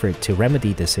the effort to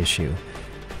remedy this issue,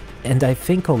 and I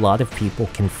think a lot of people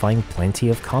can find plenty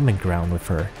of common ground with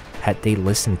her had they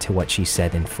listened to what she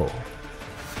said in full.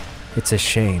 It's a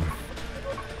shame.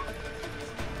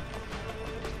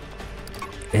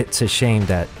 It's a shame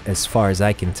that, as far as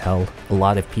I can tell, a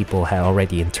lot of people have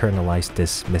already internalized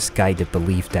this misguided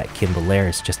belief that Kim Belair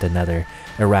is just another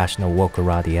irrational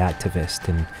wokerati activist,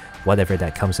 and whatever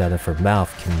that comes out of her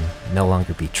mouth can no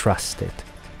longer be trusted.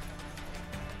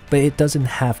 But it doesn't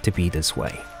have to be this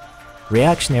way.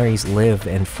 Reactionaries live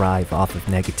and thrive off of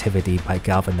negativity by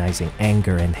galvanizing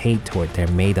anger and hate toward their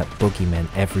made-up boogeymen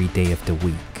every day of the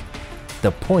week.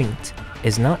 The point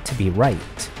is not to be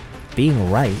right.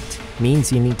 Being right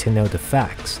means you need to know the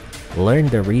facts, learn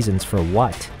the reasons for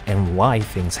what, and why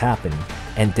things happen,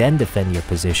 and then defend your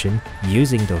position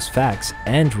using those facts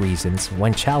and reasons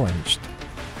when challenged.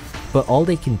 But all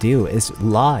they can do is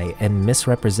lie and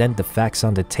misrepresent the facts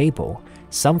on the table,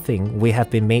 something we have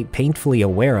been made painfully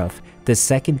aware of the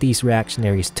second these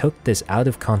reactionaries took this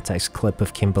out-of-context clip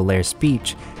of Kim Belair's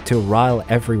speech to rile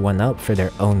everyone up for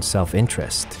their own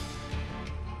self-interest.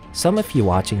 Some of you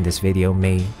watching this video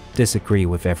may disagree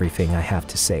with everything I have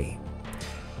to say,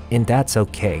 and that's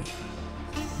okay.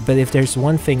 But if there's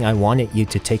one thing I wanted you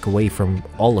to take away from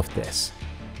all of this,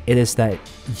 it is that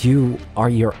you are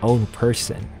your own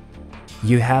person.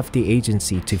 You have the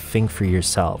agency to think for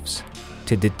yourselves,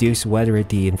 to deduce whether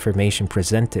the information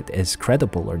presented is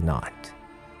credible or not.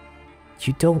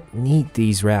 You don't need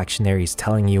these reactionaries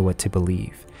telling you what to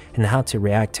believe and how to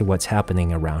react to what's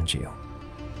happening around you.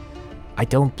 I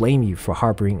don't blame you for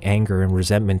harboring anger and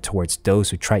resentment towards those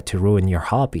who tried to ruin your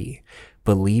hobby,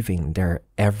 believing their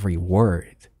every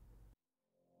word.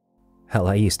 Hell,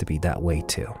 I used to be that way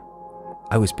too.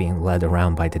 I was being led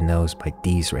around by the nose by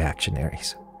these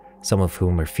reactionaries, some of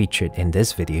whom are featured in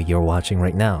this video you're watching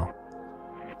right now.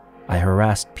 I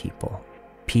harassed people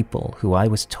who I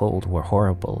was told were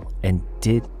horrible and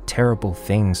did terrible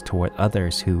things toward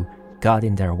others who got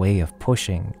in their way of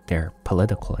pushing their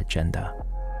political agenda.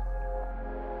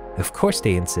 Of course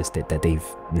they insisted that they've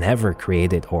never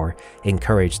created or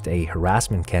encouraged a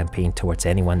harassment campaign towards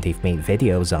anyone they've made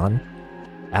videos on.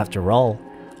 After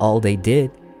all they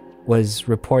did was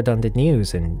report on the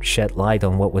news and shed light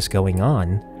on what was going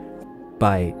on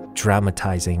by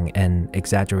dramatizing and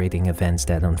exaggerating events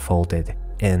that unfolded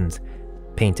and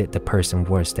painted the person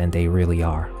worse than they really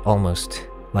are, almost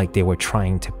like they were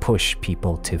trying to push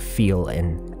people to feel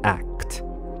and act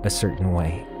a certain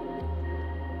way.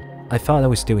 I thought I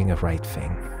was doing the right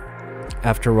thing.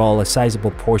 After all, a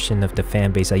sizable portion of the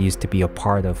fanbase I used to be a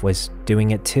part of was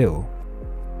doing it too.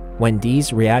 When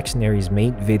these reactionaries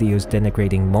made videos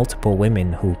denigrating multiple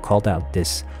women who called out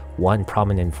this one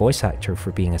prominent voice actor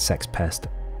for being a sex pest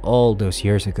all those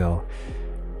years ago,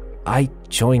 I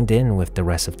joined in with the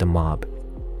rest of the mob,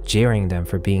 jeering them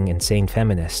for being insane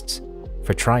feminists,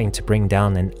 for trying to bring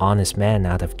down an honest man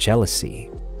out of jealousy.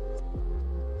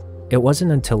 It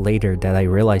wasn't until later that I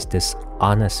realized this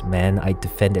honest man I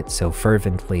defended so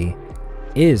fervently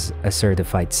is a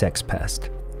certified sex pest,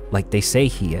 like they say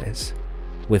he is,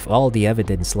 with all the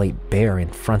evidence laid bare in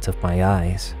front of my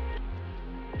eyes.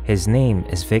 His name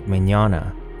is Vic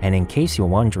Mignogna, and in case you're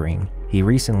wondering, he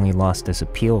recently lost his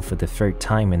appeal for the third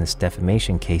time in his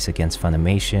defamation case against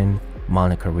Funimation,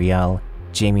 Monica Rial,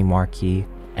 Jamie Marchi,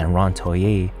 and Ron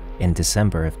Toye in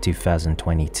December of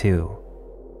 2022.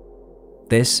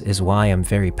 This is why I'm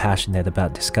very passionate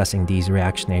about discussing these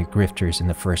reactionary grifters in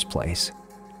the first place.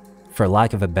 For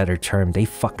lack of a better term, they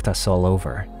fucked us all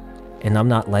over, and I'm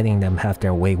not letting them have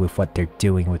their way with what they're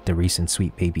doing with the recent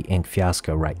Sweet Baby Inc.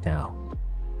 fiasco right now.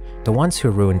 The ones who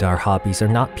ruined our hobbies are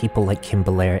not people like Kim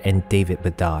Belair and David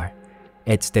Bedard.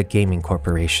 It's the gaming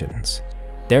corporations.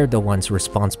 They're the ones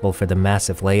responsible for the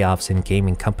massive layoffs in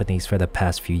gaming companies for the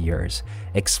past few years,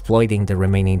 exploiting the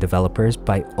remaining developers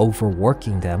by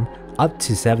overworking them up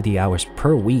to 70 hours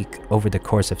per week over the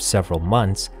course of several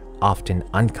months, often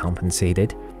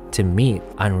uncompensated, to meet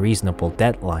unreasonable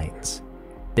deadlines.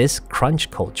 This crunch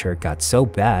culture got so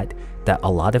bad that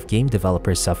a lot of game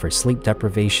developers suffer sleep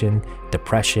deprivation,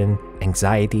 depression,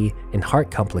 anxiety, and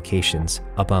heart complications,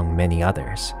 among many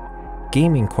others.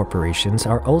 Gaming corporations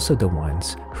are also the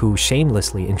ones who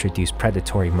shamelessly introduce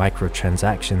predatory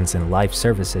microtransactions and live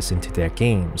services into their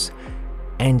games,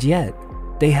 and yet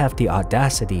they have the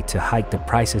audacity to hike the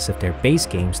prices of their base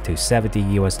games to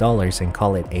 $70 and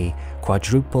call it a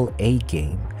quadruple A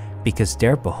game because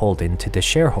they're beholden to the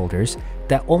shareholders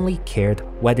that only cared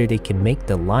whether they can make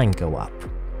the line go up.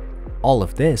 All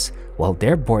of this while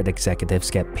their board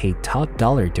executives get paid top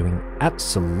dollar doing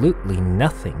absolutely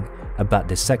nothing about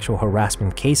the sexual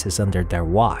harassment cases under their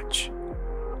watch.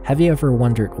 Have you ever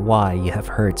wondered why you have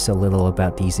heard so little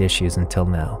about these issues until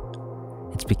now?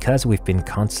 It's because we've been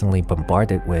constantly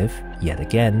bombarded with, yet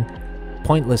again,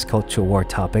 pointless culture war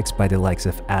topics by the likes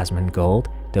of Asmongold,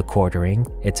 The Quartering,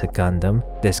 It's a Gundam,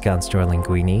 Discount Store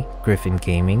Linguini, Griffin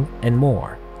Gaming, and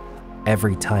more.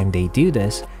 Every time they do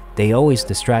this, they always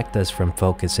distract us from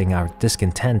focusing our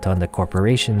discontent on the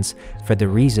corporations for the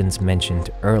reasons mentioned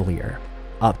earlier,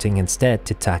 opting instead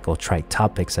to tackle trite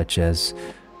topics such as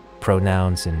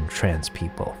pronouns and trans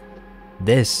people.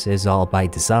 This is all by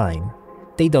design.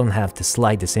 They don't have the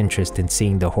slightest interest in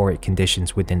seeing the horrid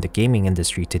conditions within the gaming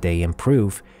industry today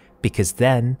improve, because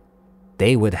then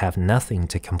they would have nothing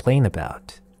to complain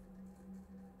about.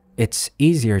 It's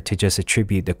easier to just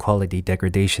attribute the quality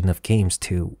degradation of games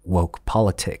to woke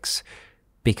politics,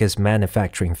 because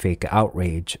manufacturing fake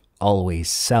outrage always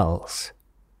sells.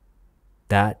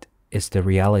 That is the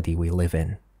reality we live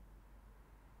in.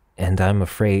 And I'm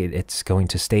afraid it's going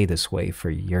to stay this way for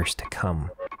years to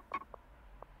come.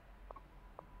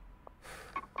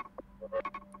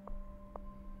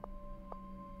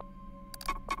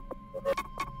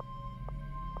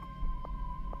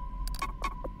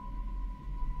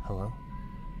 Hello?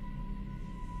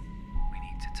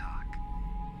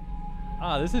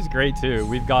 This is great too.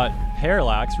 We've got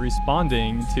Parallax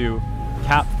responding to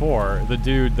Cap 4, the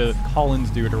dude, the Collins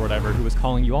dude or whatever, who was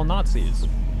calling you all Nazis.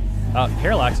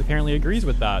 Parallax apparently agrees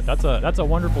with that. That's a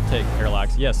wonderful take,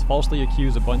 Parallax. Yes, falsely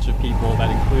accuse a bunch of people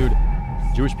that include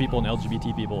Jewish people and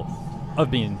LGBT people of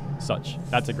being such.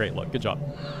 That's a great look. Good job.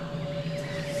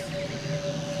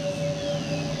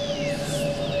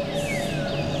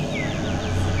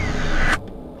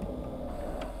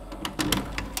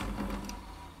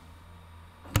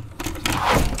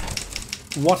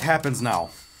 What happens now?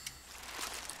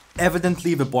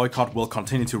 Evidently, the boycott will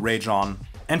continue to rage on,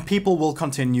 and people will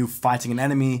continue fighting an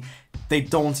enemy they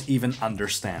don't even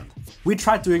understand. We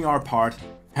tried doing our part.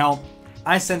 Hell,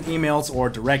 I sent emails or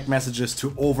direct messages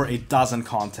to over a dozen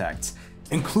contacts,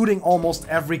 including almost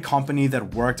every company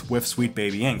that worked with Sweet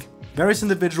Baby Inc. Various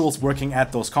individuals working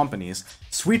at those companies,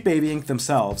 Sweet Baby Inc.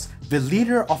 themselves, the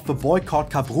leader of the boycott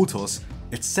Cabrutus,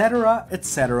 etc.,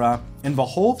 etc., in the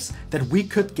hopes that we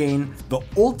could gain the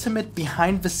ultimate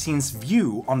behind-the-scenes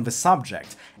view on the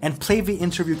subject and play the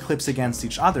interview clips against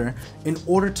each other in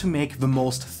order to make the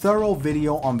most thorough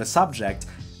video on the subject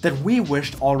that we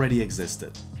wished already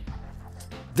existed.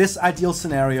 This ideal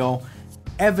scenario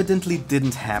evidently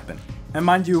didn't happen. And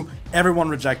mind you, everyone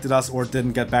rejected us or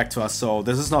didn't get back to us, so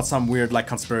this is not some weird like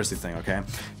conspiracy thing, okay?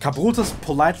 Cabrutus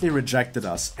politely rejected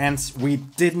us, and we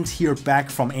didn't hear back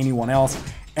from anyone else,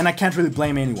 and I can't really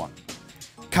blame anyone.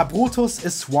 Cabrutus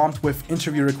is swamped with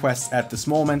interview requests at this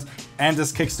moment and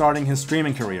is kickstarting his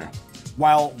streaming career.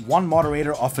 While one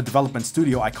moderator of a development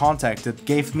studio I contacted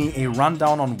gave me a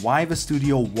rundown on why the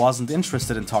studio wasn't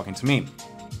interested in talking to me.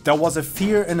 There was a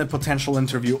fear in a potential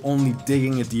interview only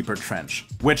digging a deeper trench,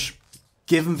 which,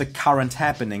 given the current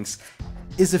happenings,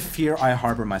 is a fear I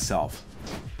harbor myself.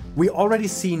 We already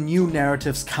see new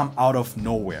narratives come out of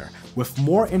nowhere, with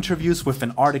more interviews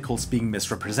within articles being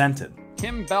misrepresented.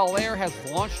 Tim Belair has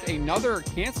launched another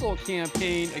cancel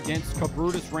campaign against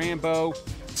Cabrutus Rambo.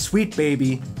 Sweet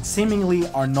Baby seemingly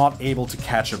are not able to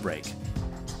catch a break.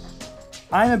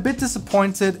 I'm a bit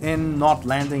disappointed in not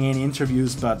landing any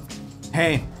interviews, but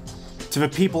hey, to the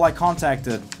people I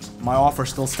contacted, my offer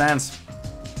still stands.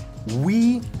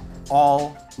 We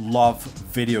all love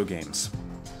video games.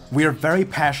 We are very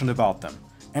passionate about them,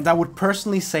 and I would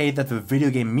personally say that the video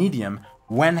game medium,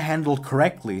 when handled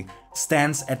correctly,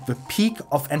 stands at the peak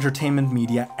of entertainment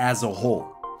media as a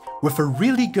whole, with a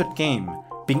really good game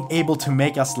being able to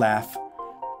make us laugh,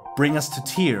 bring us to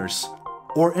tears,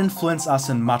 or influence us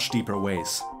in much deeper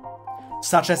ways,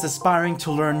 such as aspiring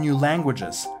to learn new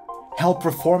languages, help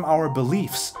reform our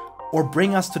beliefs, or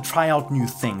bring us to try out new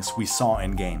things we saw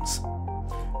in games.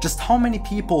 Just how many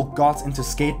people got into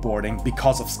skateboarding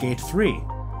because of Skate 3?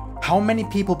 How many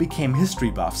people became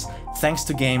history buffs thanks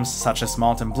to games such as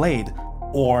Mount & Blade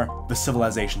or the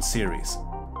Civilization series?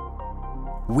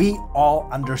 We all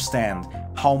understand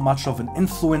how much of an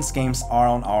influence games are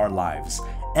on our lives,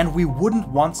 and we wouldn't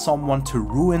want someone to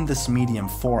ruin this medium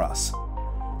for us.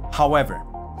 However,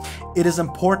 it is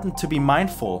important to be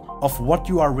mindful of what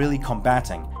you are really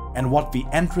combating and what the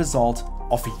end result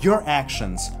of your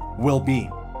actions will be,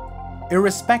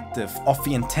 irrespective of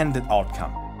the intended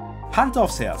outcome. Hand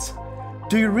aufs Herz.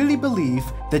 Do you really believe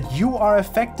that you are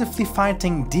effectively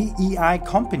fighting DEI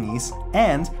companies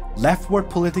and leftward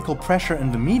political pressure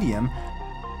in the medium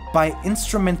by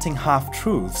instrumenting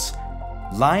half-truths,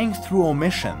 lying through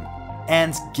omission,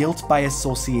 and guilt by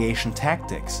association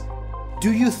tactics?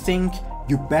 Do you think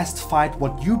you best fight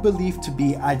what you believe to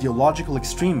be ideological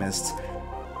extremists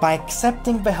by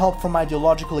accepting the help from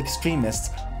ideological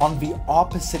extremists on the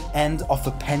opposite end of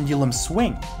the pendulum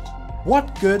swing?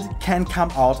 What good can come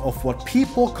out of what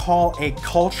people call a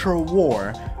cultural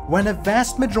war when a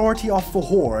vast majority of the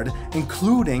horde,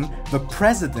 including the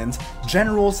president,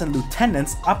 generals and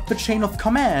lieutenants up the chain of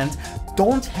command,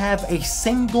 don't have a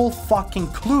single fucking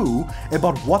clue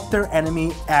about what their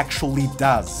enemy actually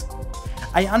does?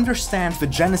 I understand the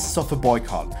genesis of the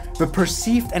boycott, the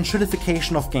perceived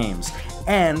enshittification of games,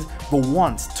 and the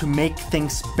want to make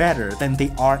things better than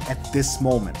they are at this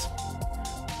moment.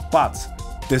 But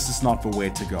this is not the way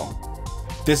to go.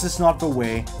 This is not the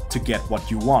way to get what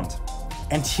you want.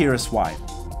 And here is why.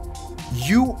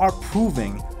 You are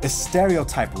proving a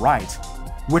stereotype right,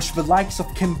 which the likes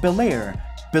of Kim Belair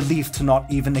believe to not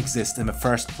even exist in the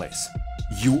first place.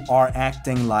 You are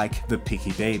acting like the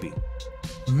picky baby.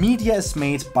 Media is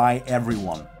made by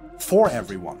everyone, for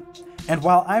everyone. And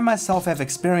while I myself have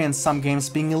experienced some games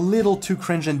being a little too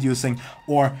cringe-inducing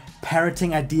or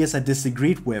parroting ideas I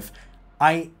disagreed with,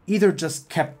 I either just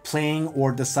kept playing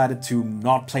or decided to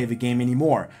not play the game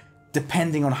anymore,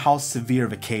 depending on how severe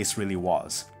the case really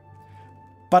was.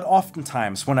 But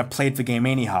oftentimes, when I played the game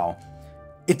anyhow,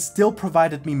 it still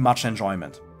provided me much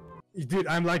enjoyment. Dude,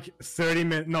 I'm like 30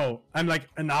 minutes, no, I'm like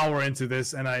an hour into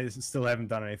this and I still haven't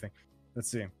done anything.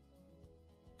 Let's see.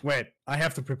 Wait, I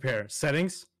have to prepare.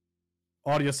 Settings?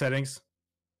 Audio settings.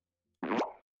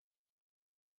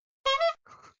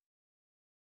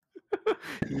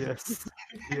 Yes.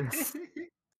 Yes.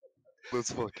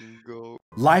 Let's fucking go.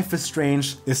 Life is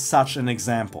Strange is such an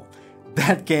example.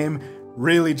 That game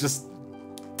really just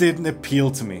didn't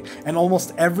appeal to me, and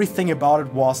almost everything about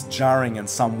it was jarring in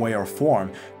some way or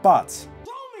form, but...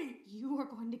 You are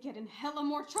going to get in hella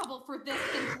more trouble for this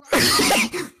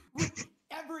than...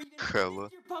 Ever even Hella.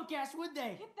 your punk ass, would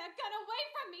they? Get that gun away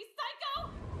from me,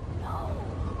 psycho!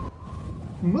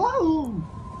 No!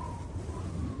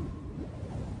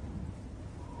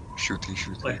 Shooting.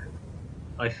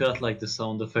 I felt like the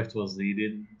sound effect was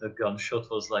needed. The gunshot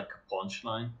was like a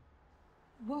punchline.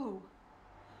 Whoa.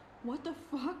 What the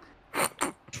fuck?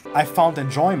 I found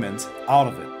enjoyment out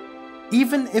of it,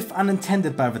 even if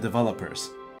unintended by the developers.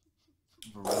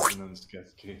 Resonance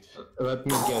cascade. Let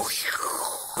me guess.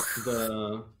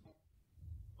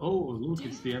 Oh, look,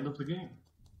 it's the end of the game.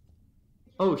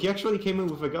 Oh, he actually came in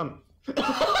with a gun.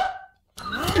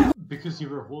 Because you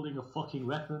were holding a fucking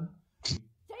weapon.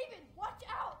 David, watch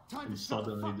out! And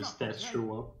suddenly the stats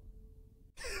show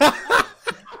up.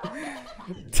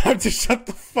 Time to shut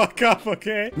the fuck up,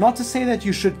 okay? Not to say that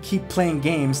you should keep playing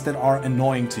games that are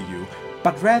annoying to you,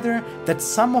 but rather that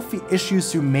some of the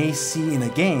issues you may see in a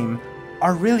game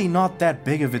are really not that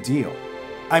big of a deal.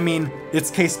 I mean, it's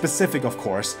case specific of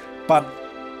course, but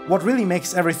what really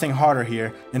makes everything harder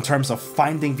here, in terms of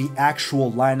finding the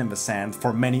actual line in the sand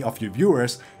for many of you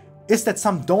viewers, is that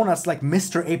some donuts like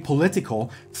Mr.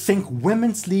 Apolitical think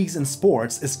women's leagues in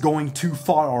sports is going too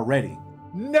far already.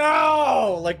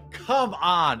 No! Like, come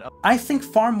on! I think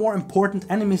far more important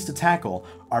enemies to tackle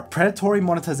are predatory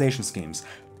monetization schemes,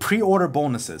 pre-order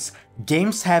bonuses,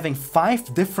 games having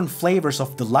 5 different flavors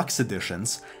of deluxe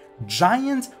editions,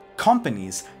 giant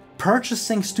companies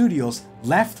purchasing studios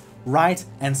left, right,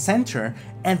 and center,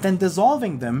 and then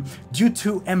dissolving them due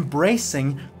to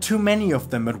embracing too many of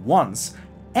them at once,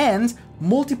 and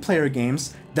multiplayer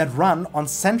games that run on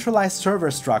centralized server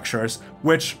structures,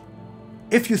 which,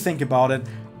 if you think about it,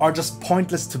 are just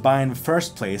pointless to buy in the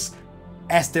first place,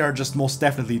 as they are just most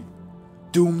definitely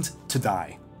doomed to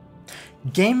die.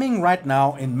 Gaming right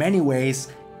now, in many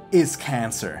ways, is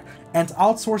cancer, and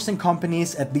outsourcing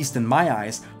companies, at least in my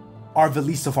eyes, are the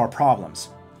least of our problems,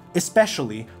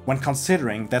 especially when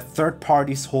considering that third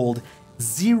parties hold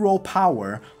zero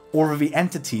power over the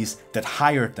entities that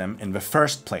hired them in the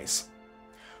first place.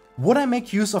 Would I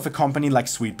make use of a company like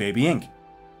Sweet Baby Inc?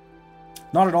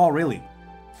 Not at all, really.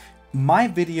 My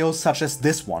videos such as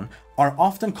this one are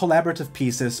often collaborative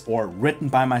pieces or written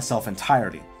by myself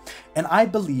entirely, and I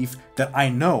believe that I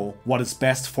know what is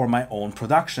best for my own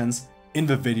productions in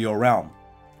the video realm.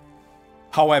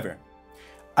 However,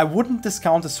 I wouldn't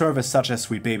discount a service such as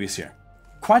Sweet Babies here.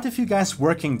 Quite a few guys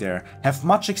working there have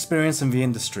much experience in the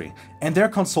industry, and their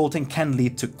consulting can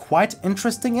lead to quite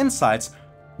interesting insights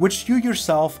which you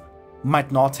yourself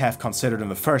might not have considered in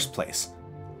the first place.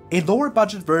 A lower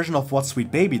budget version of what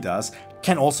Sweet Baby does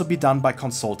can also be done by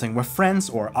consulting with friends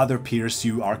or other peers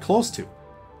you are close to.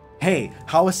 Hey,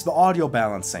 how is the audio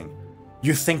balancing?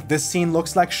 You think this scene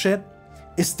looks like shit?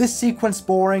 Is this sequence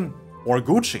boring or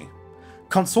Gucci?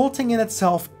 Consulting in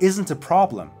itself isn't a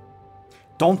problem.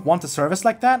 Don't want a service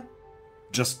like that?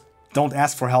 Just don't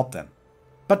ask for help then.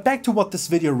 But back to what this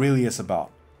video really is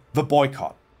about, the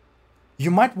boycott.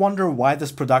 You might wonder why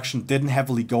this production didn't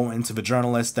heavily go into the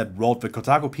journalist that wrote the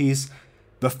Kotaku piece,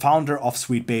 the founder of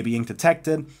Sweet Baby Inc.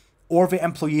 detected, or the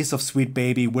employees of Sweet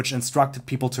Baby which instructed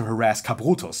people to harass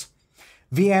Cabrutos.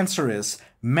 The answer is,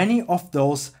 many of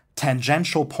those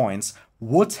tangential points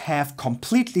would have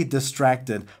completely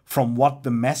distracted from what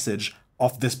the message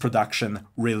of this production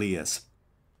really is.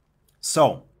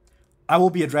 So, I will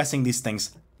be addressing these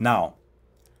things now.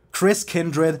 Chris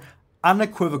Kindred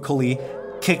unequivocally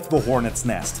kicked the hornet's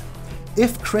nest.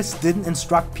 If Chris didn't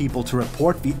instruct people to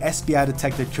report the SBI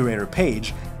detected curator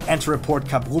page, and to report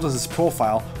Cabrutos'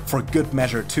 profile for good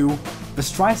measure too, the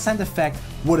Streisand effect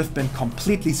would have been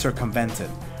completely circumvented.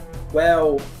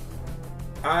 Well,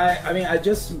 I mean, I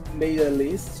just made a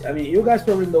list. I mean, you guys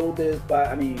probably know this, but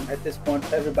I mean, at this point,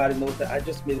 everybody knows that I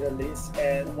just made a list.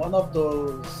 And one of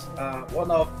those, one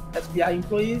of SBI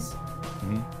employees,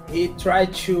 he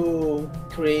tried to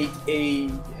create a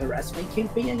harassment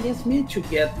campaign against me to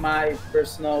get my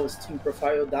personal Steam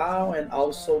profile down and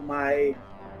also my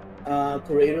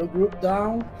creator group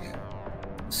down.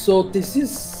 So this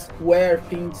is where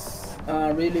things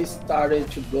really started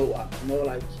to blow up. You know,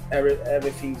 like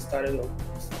everything started to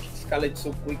escalate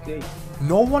so quickly.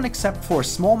 No one except for a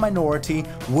small minority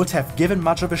would have given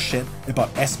much of a shit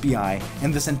about SBI,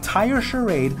 and this entire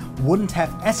charade wouldn't have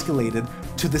escalated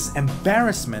to this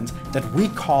embarrassment that we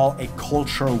call a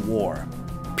culture war.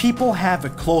 People have a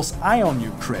close eye on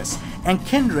you, Chris, and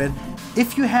Kindred,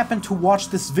 if you happen to watch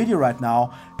this video right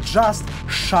now, just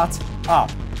shut up.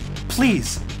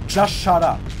 Please, just shut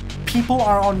up. People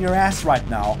are on your ass right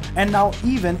now, and now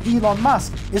even Elon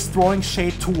Musk is throwing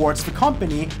shade towards the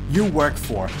company you work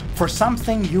for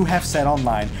something you have said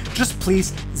online. Just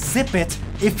please zip it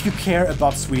if you care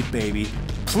about Sweet Baby.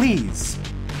 Please.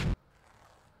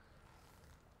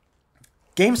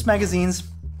 Games magazines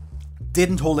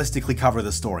didn't holistically cover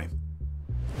the story.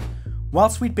 While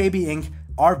Sweet Baby Inc.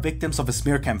 are victims of a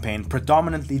smear campaign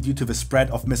predominantly due to the spread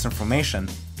of misinformation,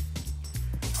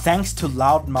 thanks to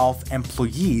loudmouth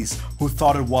employees who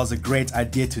thought it was a great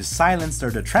idea to silence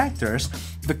their detractors,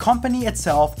 the company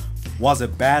itself was a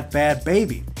bad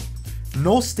baby.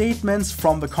 No statements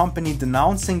from the company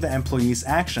denouncing the employees'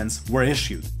 actions were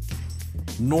issued.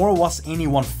 Nor was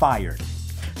anyone fired.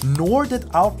 Nor did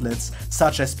outlets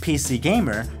such as PC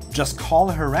Gamer just call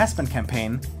a harassment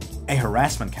campaign a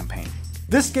harassment campaign.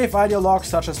 This gave ideologues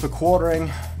such as the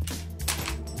Quartering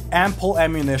ample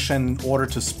ammunition in order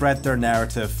to spread their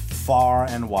narrative far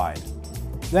and wide.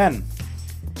 Then,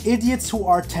 idiots who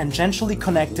are tangentially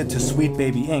connected to Sweet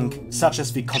Baby Inc., such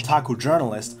as the Kotaku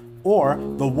journalist or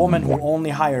the woman who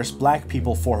only hires black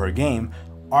people for her game,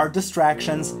 are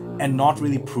distractions and not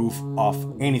really proof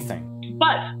of anything.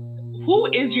 But who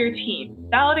is your team?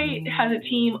 Validate has a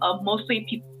team of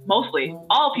mostly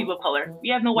all people of color. We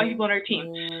have no white people on our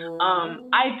team.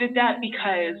 I did that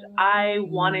because I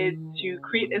wanted to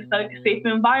create a safe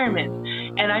environment.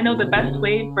 And I know the best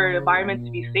way for an environment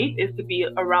to be safe is to be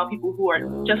around people who are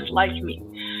just like me.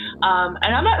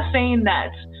 And I'm not saying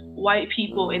that white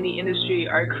people in the industry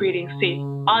are creating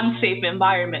unsafe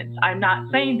environments. I'm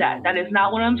not saying that. That is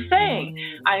not what I'm saying.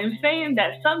 I am saying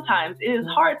that sometimes it is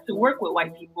hard to work with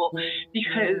white people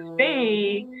because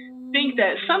they think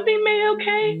that something made it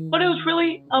okay, but it was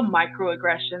really a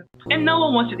microaggression. And no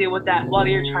one wants to deal with that while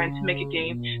they're trying to make a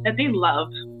game that they love.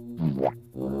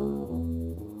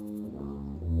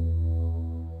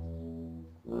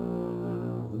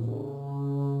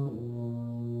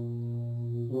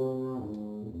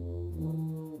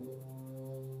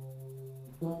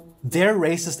 Their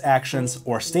racist actions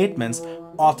or statements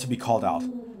ought to be called out.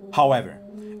 However,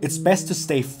 it's best to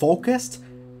stay focused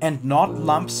and not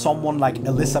lump someone like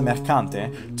Elisa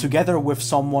Mercante together with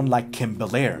someone like Kim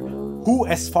Belair, who,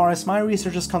 as far as my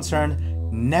research is concerned,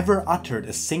 never uttered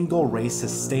a single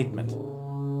racist statement.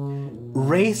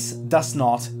 Race does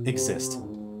not exist.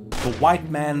 The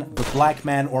white man, the black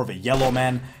man, or the yellow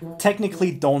man technically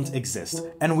don't exist,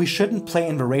 and we shouldn't play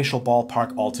in the racial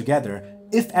ballpark altogether,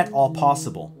 if at all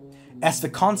possible, as the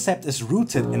concept is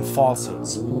rooted in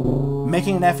falsehoods.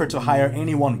 Making an effort to hire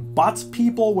anyone but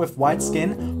people with white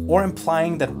skin, or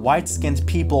implying that white-skinned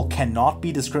people cannot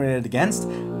be discriminated against,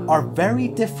 are very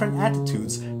different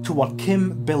attitudes to what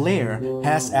Kim Belair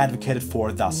has advocated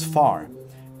for thus far,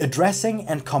 addressing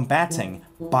and combating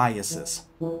biases.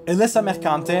 Elisa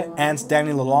Mercante and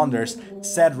Daniel Launders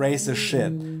said racist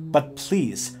shit, but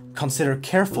please consider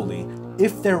carefully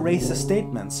if their racist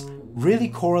statements really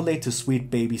correlate to Sweet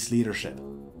Baby's leadership.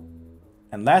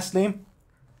 And lastly,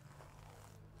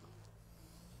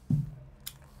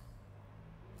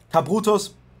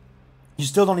 Cabrutos, you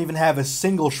still don't even have a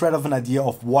single shred of an idea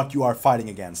of what you are fighting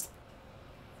against.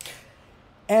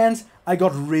 And I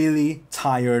got really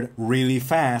tired really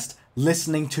fast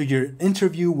listening to your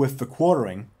interview with the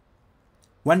Quartering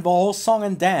when the whole song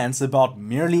and dance about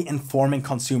merely informing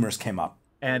consumers came up.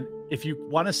 And if you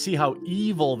want to see how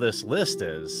evil this list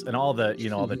is and all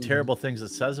the, all the terrible things it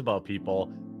says about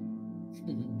people,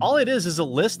 all it is a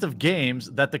list of games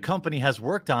that the company has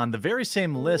worked on, the very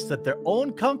same list that their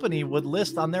own company would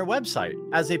list on their website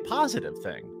as a positive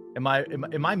thing. Am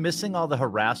I missing all the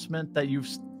harassment that you've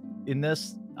in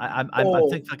this? I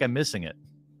think like I'm missing it.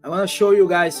 I want to show you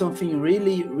guys something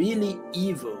really, really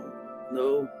evil.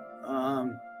 No,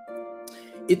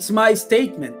 it's my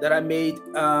statement that I made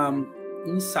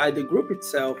inside the group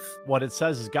itself. What it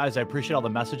says is, guys, I appreciate all the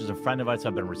messages and friend invites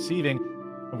I've been receiving.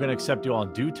 I'm going to accept you all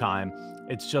in due time.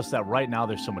 It's just that right now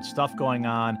there's so much stuff going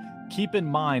on. Keep in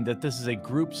mind that this is a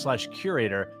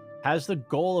group/curator, has the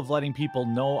goal of letting people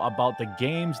know about the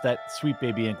games that Sweet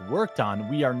Baby Inc. worked on.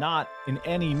 We are not in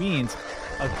any means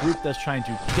a group that's trying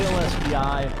to kill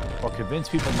SBI or convince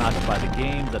people not to buy the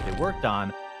games that they worked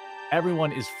on.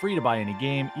 Everyone is free to buy any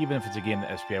game, even if it's a game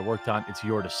that SBI worked on. It's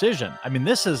your decision. I mean,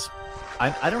 this is,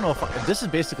 I don't know if, this is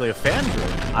basically a fan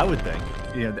group, I would think.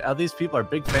 You know, these people are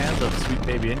big fans of Sweet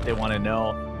Baby Inc. They want to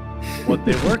know what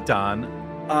they worked on.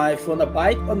 If you want to buy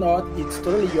it or not, it's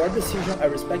totally your decision. I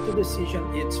respect your decision.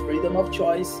 It's freedom of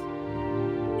choice.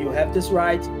 You have this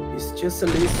right. It's just a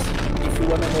list. If you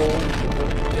want to know,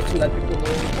 just to let people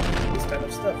know this kind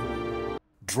of stuff.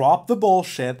 Drop the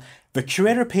bullshit. The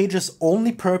curator page's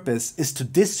only purpose is to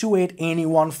dissuade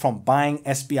anyone from buying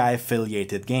SBI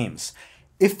affiliated games.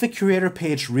 If the curator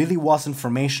page really was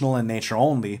informational in nature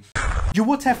only, you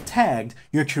would have tagged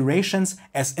your curations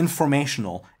as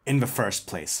informational in the first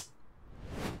place.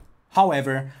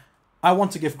 However, I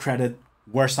want to give credit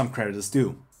where some credit is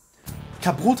due.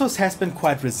 Cabrutos has been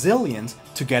quite resilient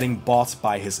to getting bought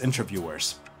by his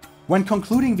interviewers. When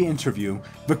concluding the interview,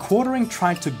 the quartering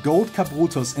tried to goad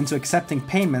Cabrutos into accepting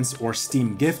payments or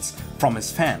Steam gifts from his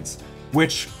fans,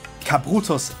 which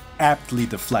Cabrutos aptly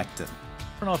deflected.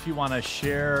 I don't know if you want to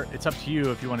share, it's up to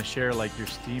you if you want to share like your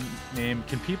Steam name.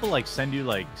 Can people like send you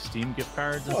like Steam gift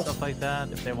cards and stuff like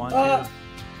that if they want to?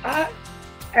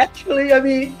 Actually, I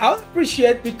mean, I would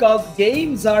appreciate because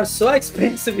games are so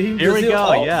expensive in Here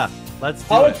Brazil. we go, yeah. Let's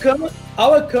do it.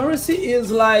 Our currency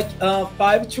is like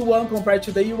 5-1 compared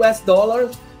to the US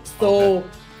dollar. So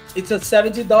it's a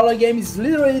 $70 game. It's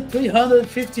literally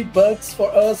 $350 for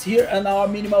us here, and our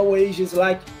minimum wage is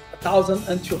like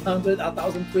 1,200,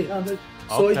 1,300.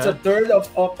 So it's a third of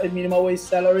a minimum wage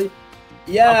salary.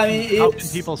 Yeah, I mean,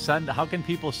 how can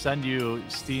people send you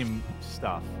Steam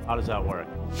stuff? How does that work?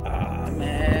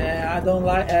 Man, I don't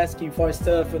like asking for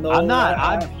stuff. You know, I'm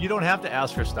not. You don't have to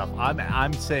ask for stuff.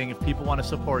 I'm saying if people want to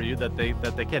support you, that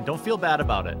they can. Don't feel bad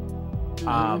about it.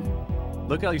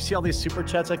 Look, you see all these super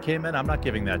chats that came in. I'm not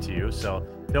giving that to you, so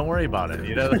don't worry about it.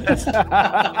 You know.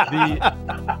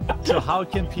 So how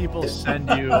can people send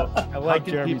you? I like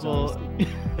Jeremy's honesty.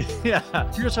 Yeah.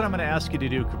 Here's what I'm going to ask you to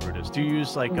do, Cabrutos. Do you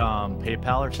use like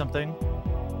PayPal or something?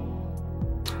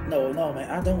 No,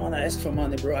 man. I don't want to ask for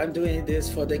money, bro. I'm doing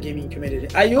this for the gaming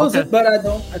community. I use it, but I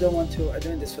don't want to. I'm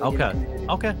doing this for the gaming community.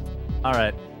 Okay. All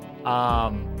right.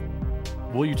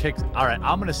 Will you take? All right.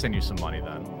 I'm going to send you some money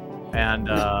then. And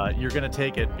you're gonna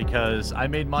take it because I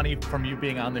made money from you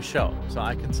being on the show, so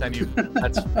I can send you.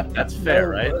 That's fair,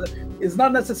 right? It's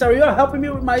not necessary. You are helping me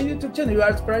with my YouTube channel. You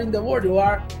are spreading the word. You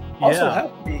are also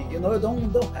helping me. You know, don't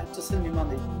have to send me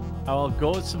money. I'll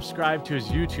go subscribe to his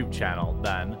YouTube channel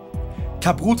then.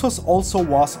 Cabrutos also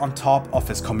was on top of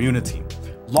his community,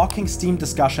 locking Steam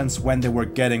discussions when they were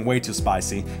getting way too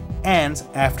spicy, and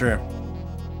after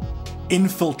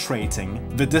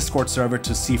infiltrating the Discord server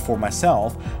to see for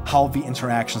myself how the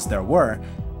interactions there were,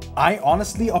 I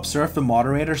honestly observed the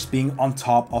moderators being on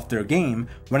top of their game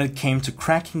when it came to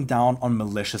cracking down on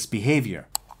malicious behavior.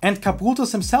 And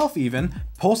Cabrutos himself even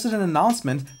posted an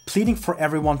announcement pleading for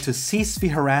everyone to cease the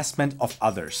harassment of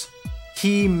others.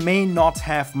 He may not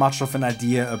have much of an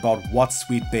idea about what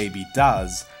Sweet Baby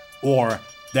does, or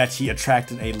that he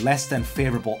attracted a less than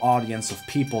favorable audience of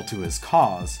people to his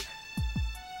cause,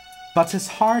 but his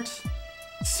heart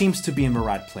seems to be in the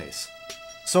right place.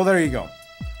 So there you go.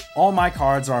 All my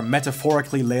cards are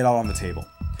metaphorically laid out on the table.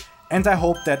 And I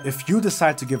hope that if you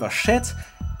decide to give a shit,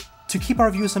 to keep our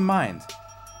views in mind.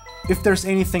 If there's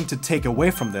anything to take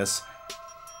away from this,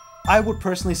 I would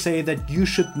personally say that you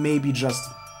should maybe just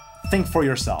think for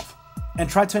yourself and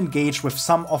try to engage with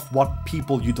some of what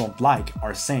people you don't like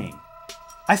are saying.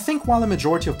 I think while a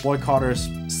majority of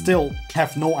boycotters still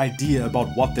have no idea about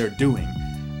what they're doing,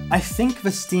 I think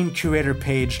the Steam curator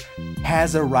page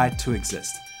has a right to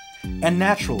exist. And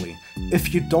naturally,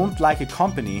 if you don't like a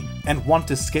company and want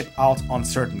to skip out on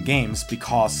certain games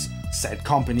because said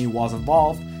company was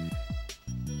involved,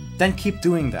 then keep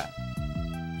doing that.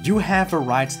 You have a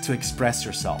right to express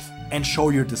yourself and show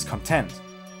your discontent.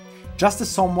 Just as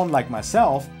someone like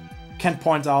myself can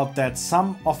point out that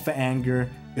some of the anger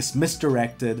is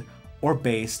misdirected or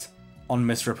based on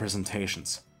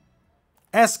misrepresentations.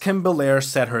 As Kim Belair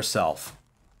said herself,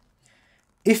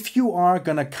 if you are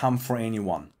gonna come for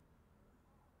anyone,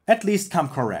 at least come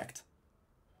correct.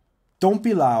 Don't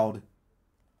be loud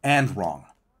and wrong.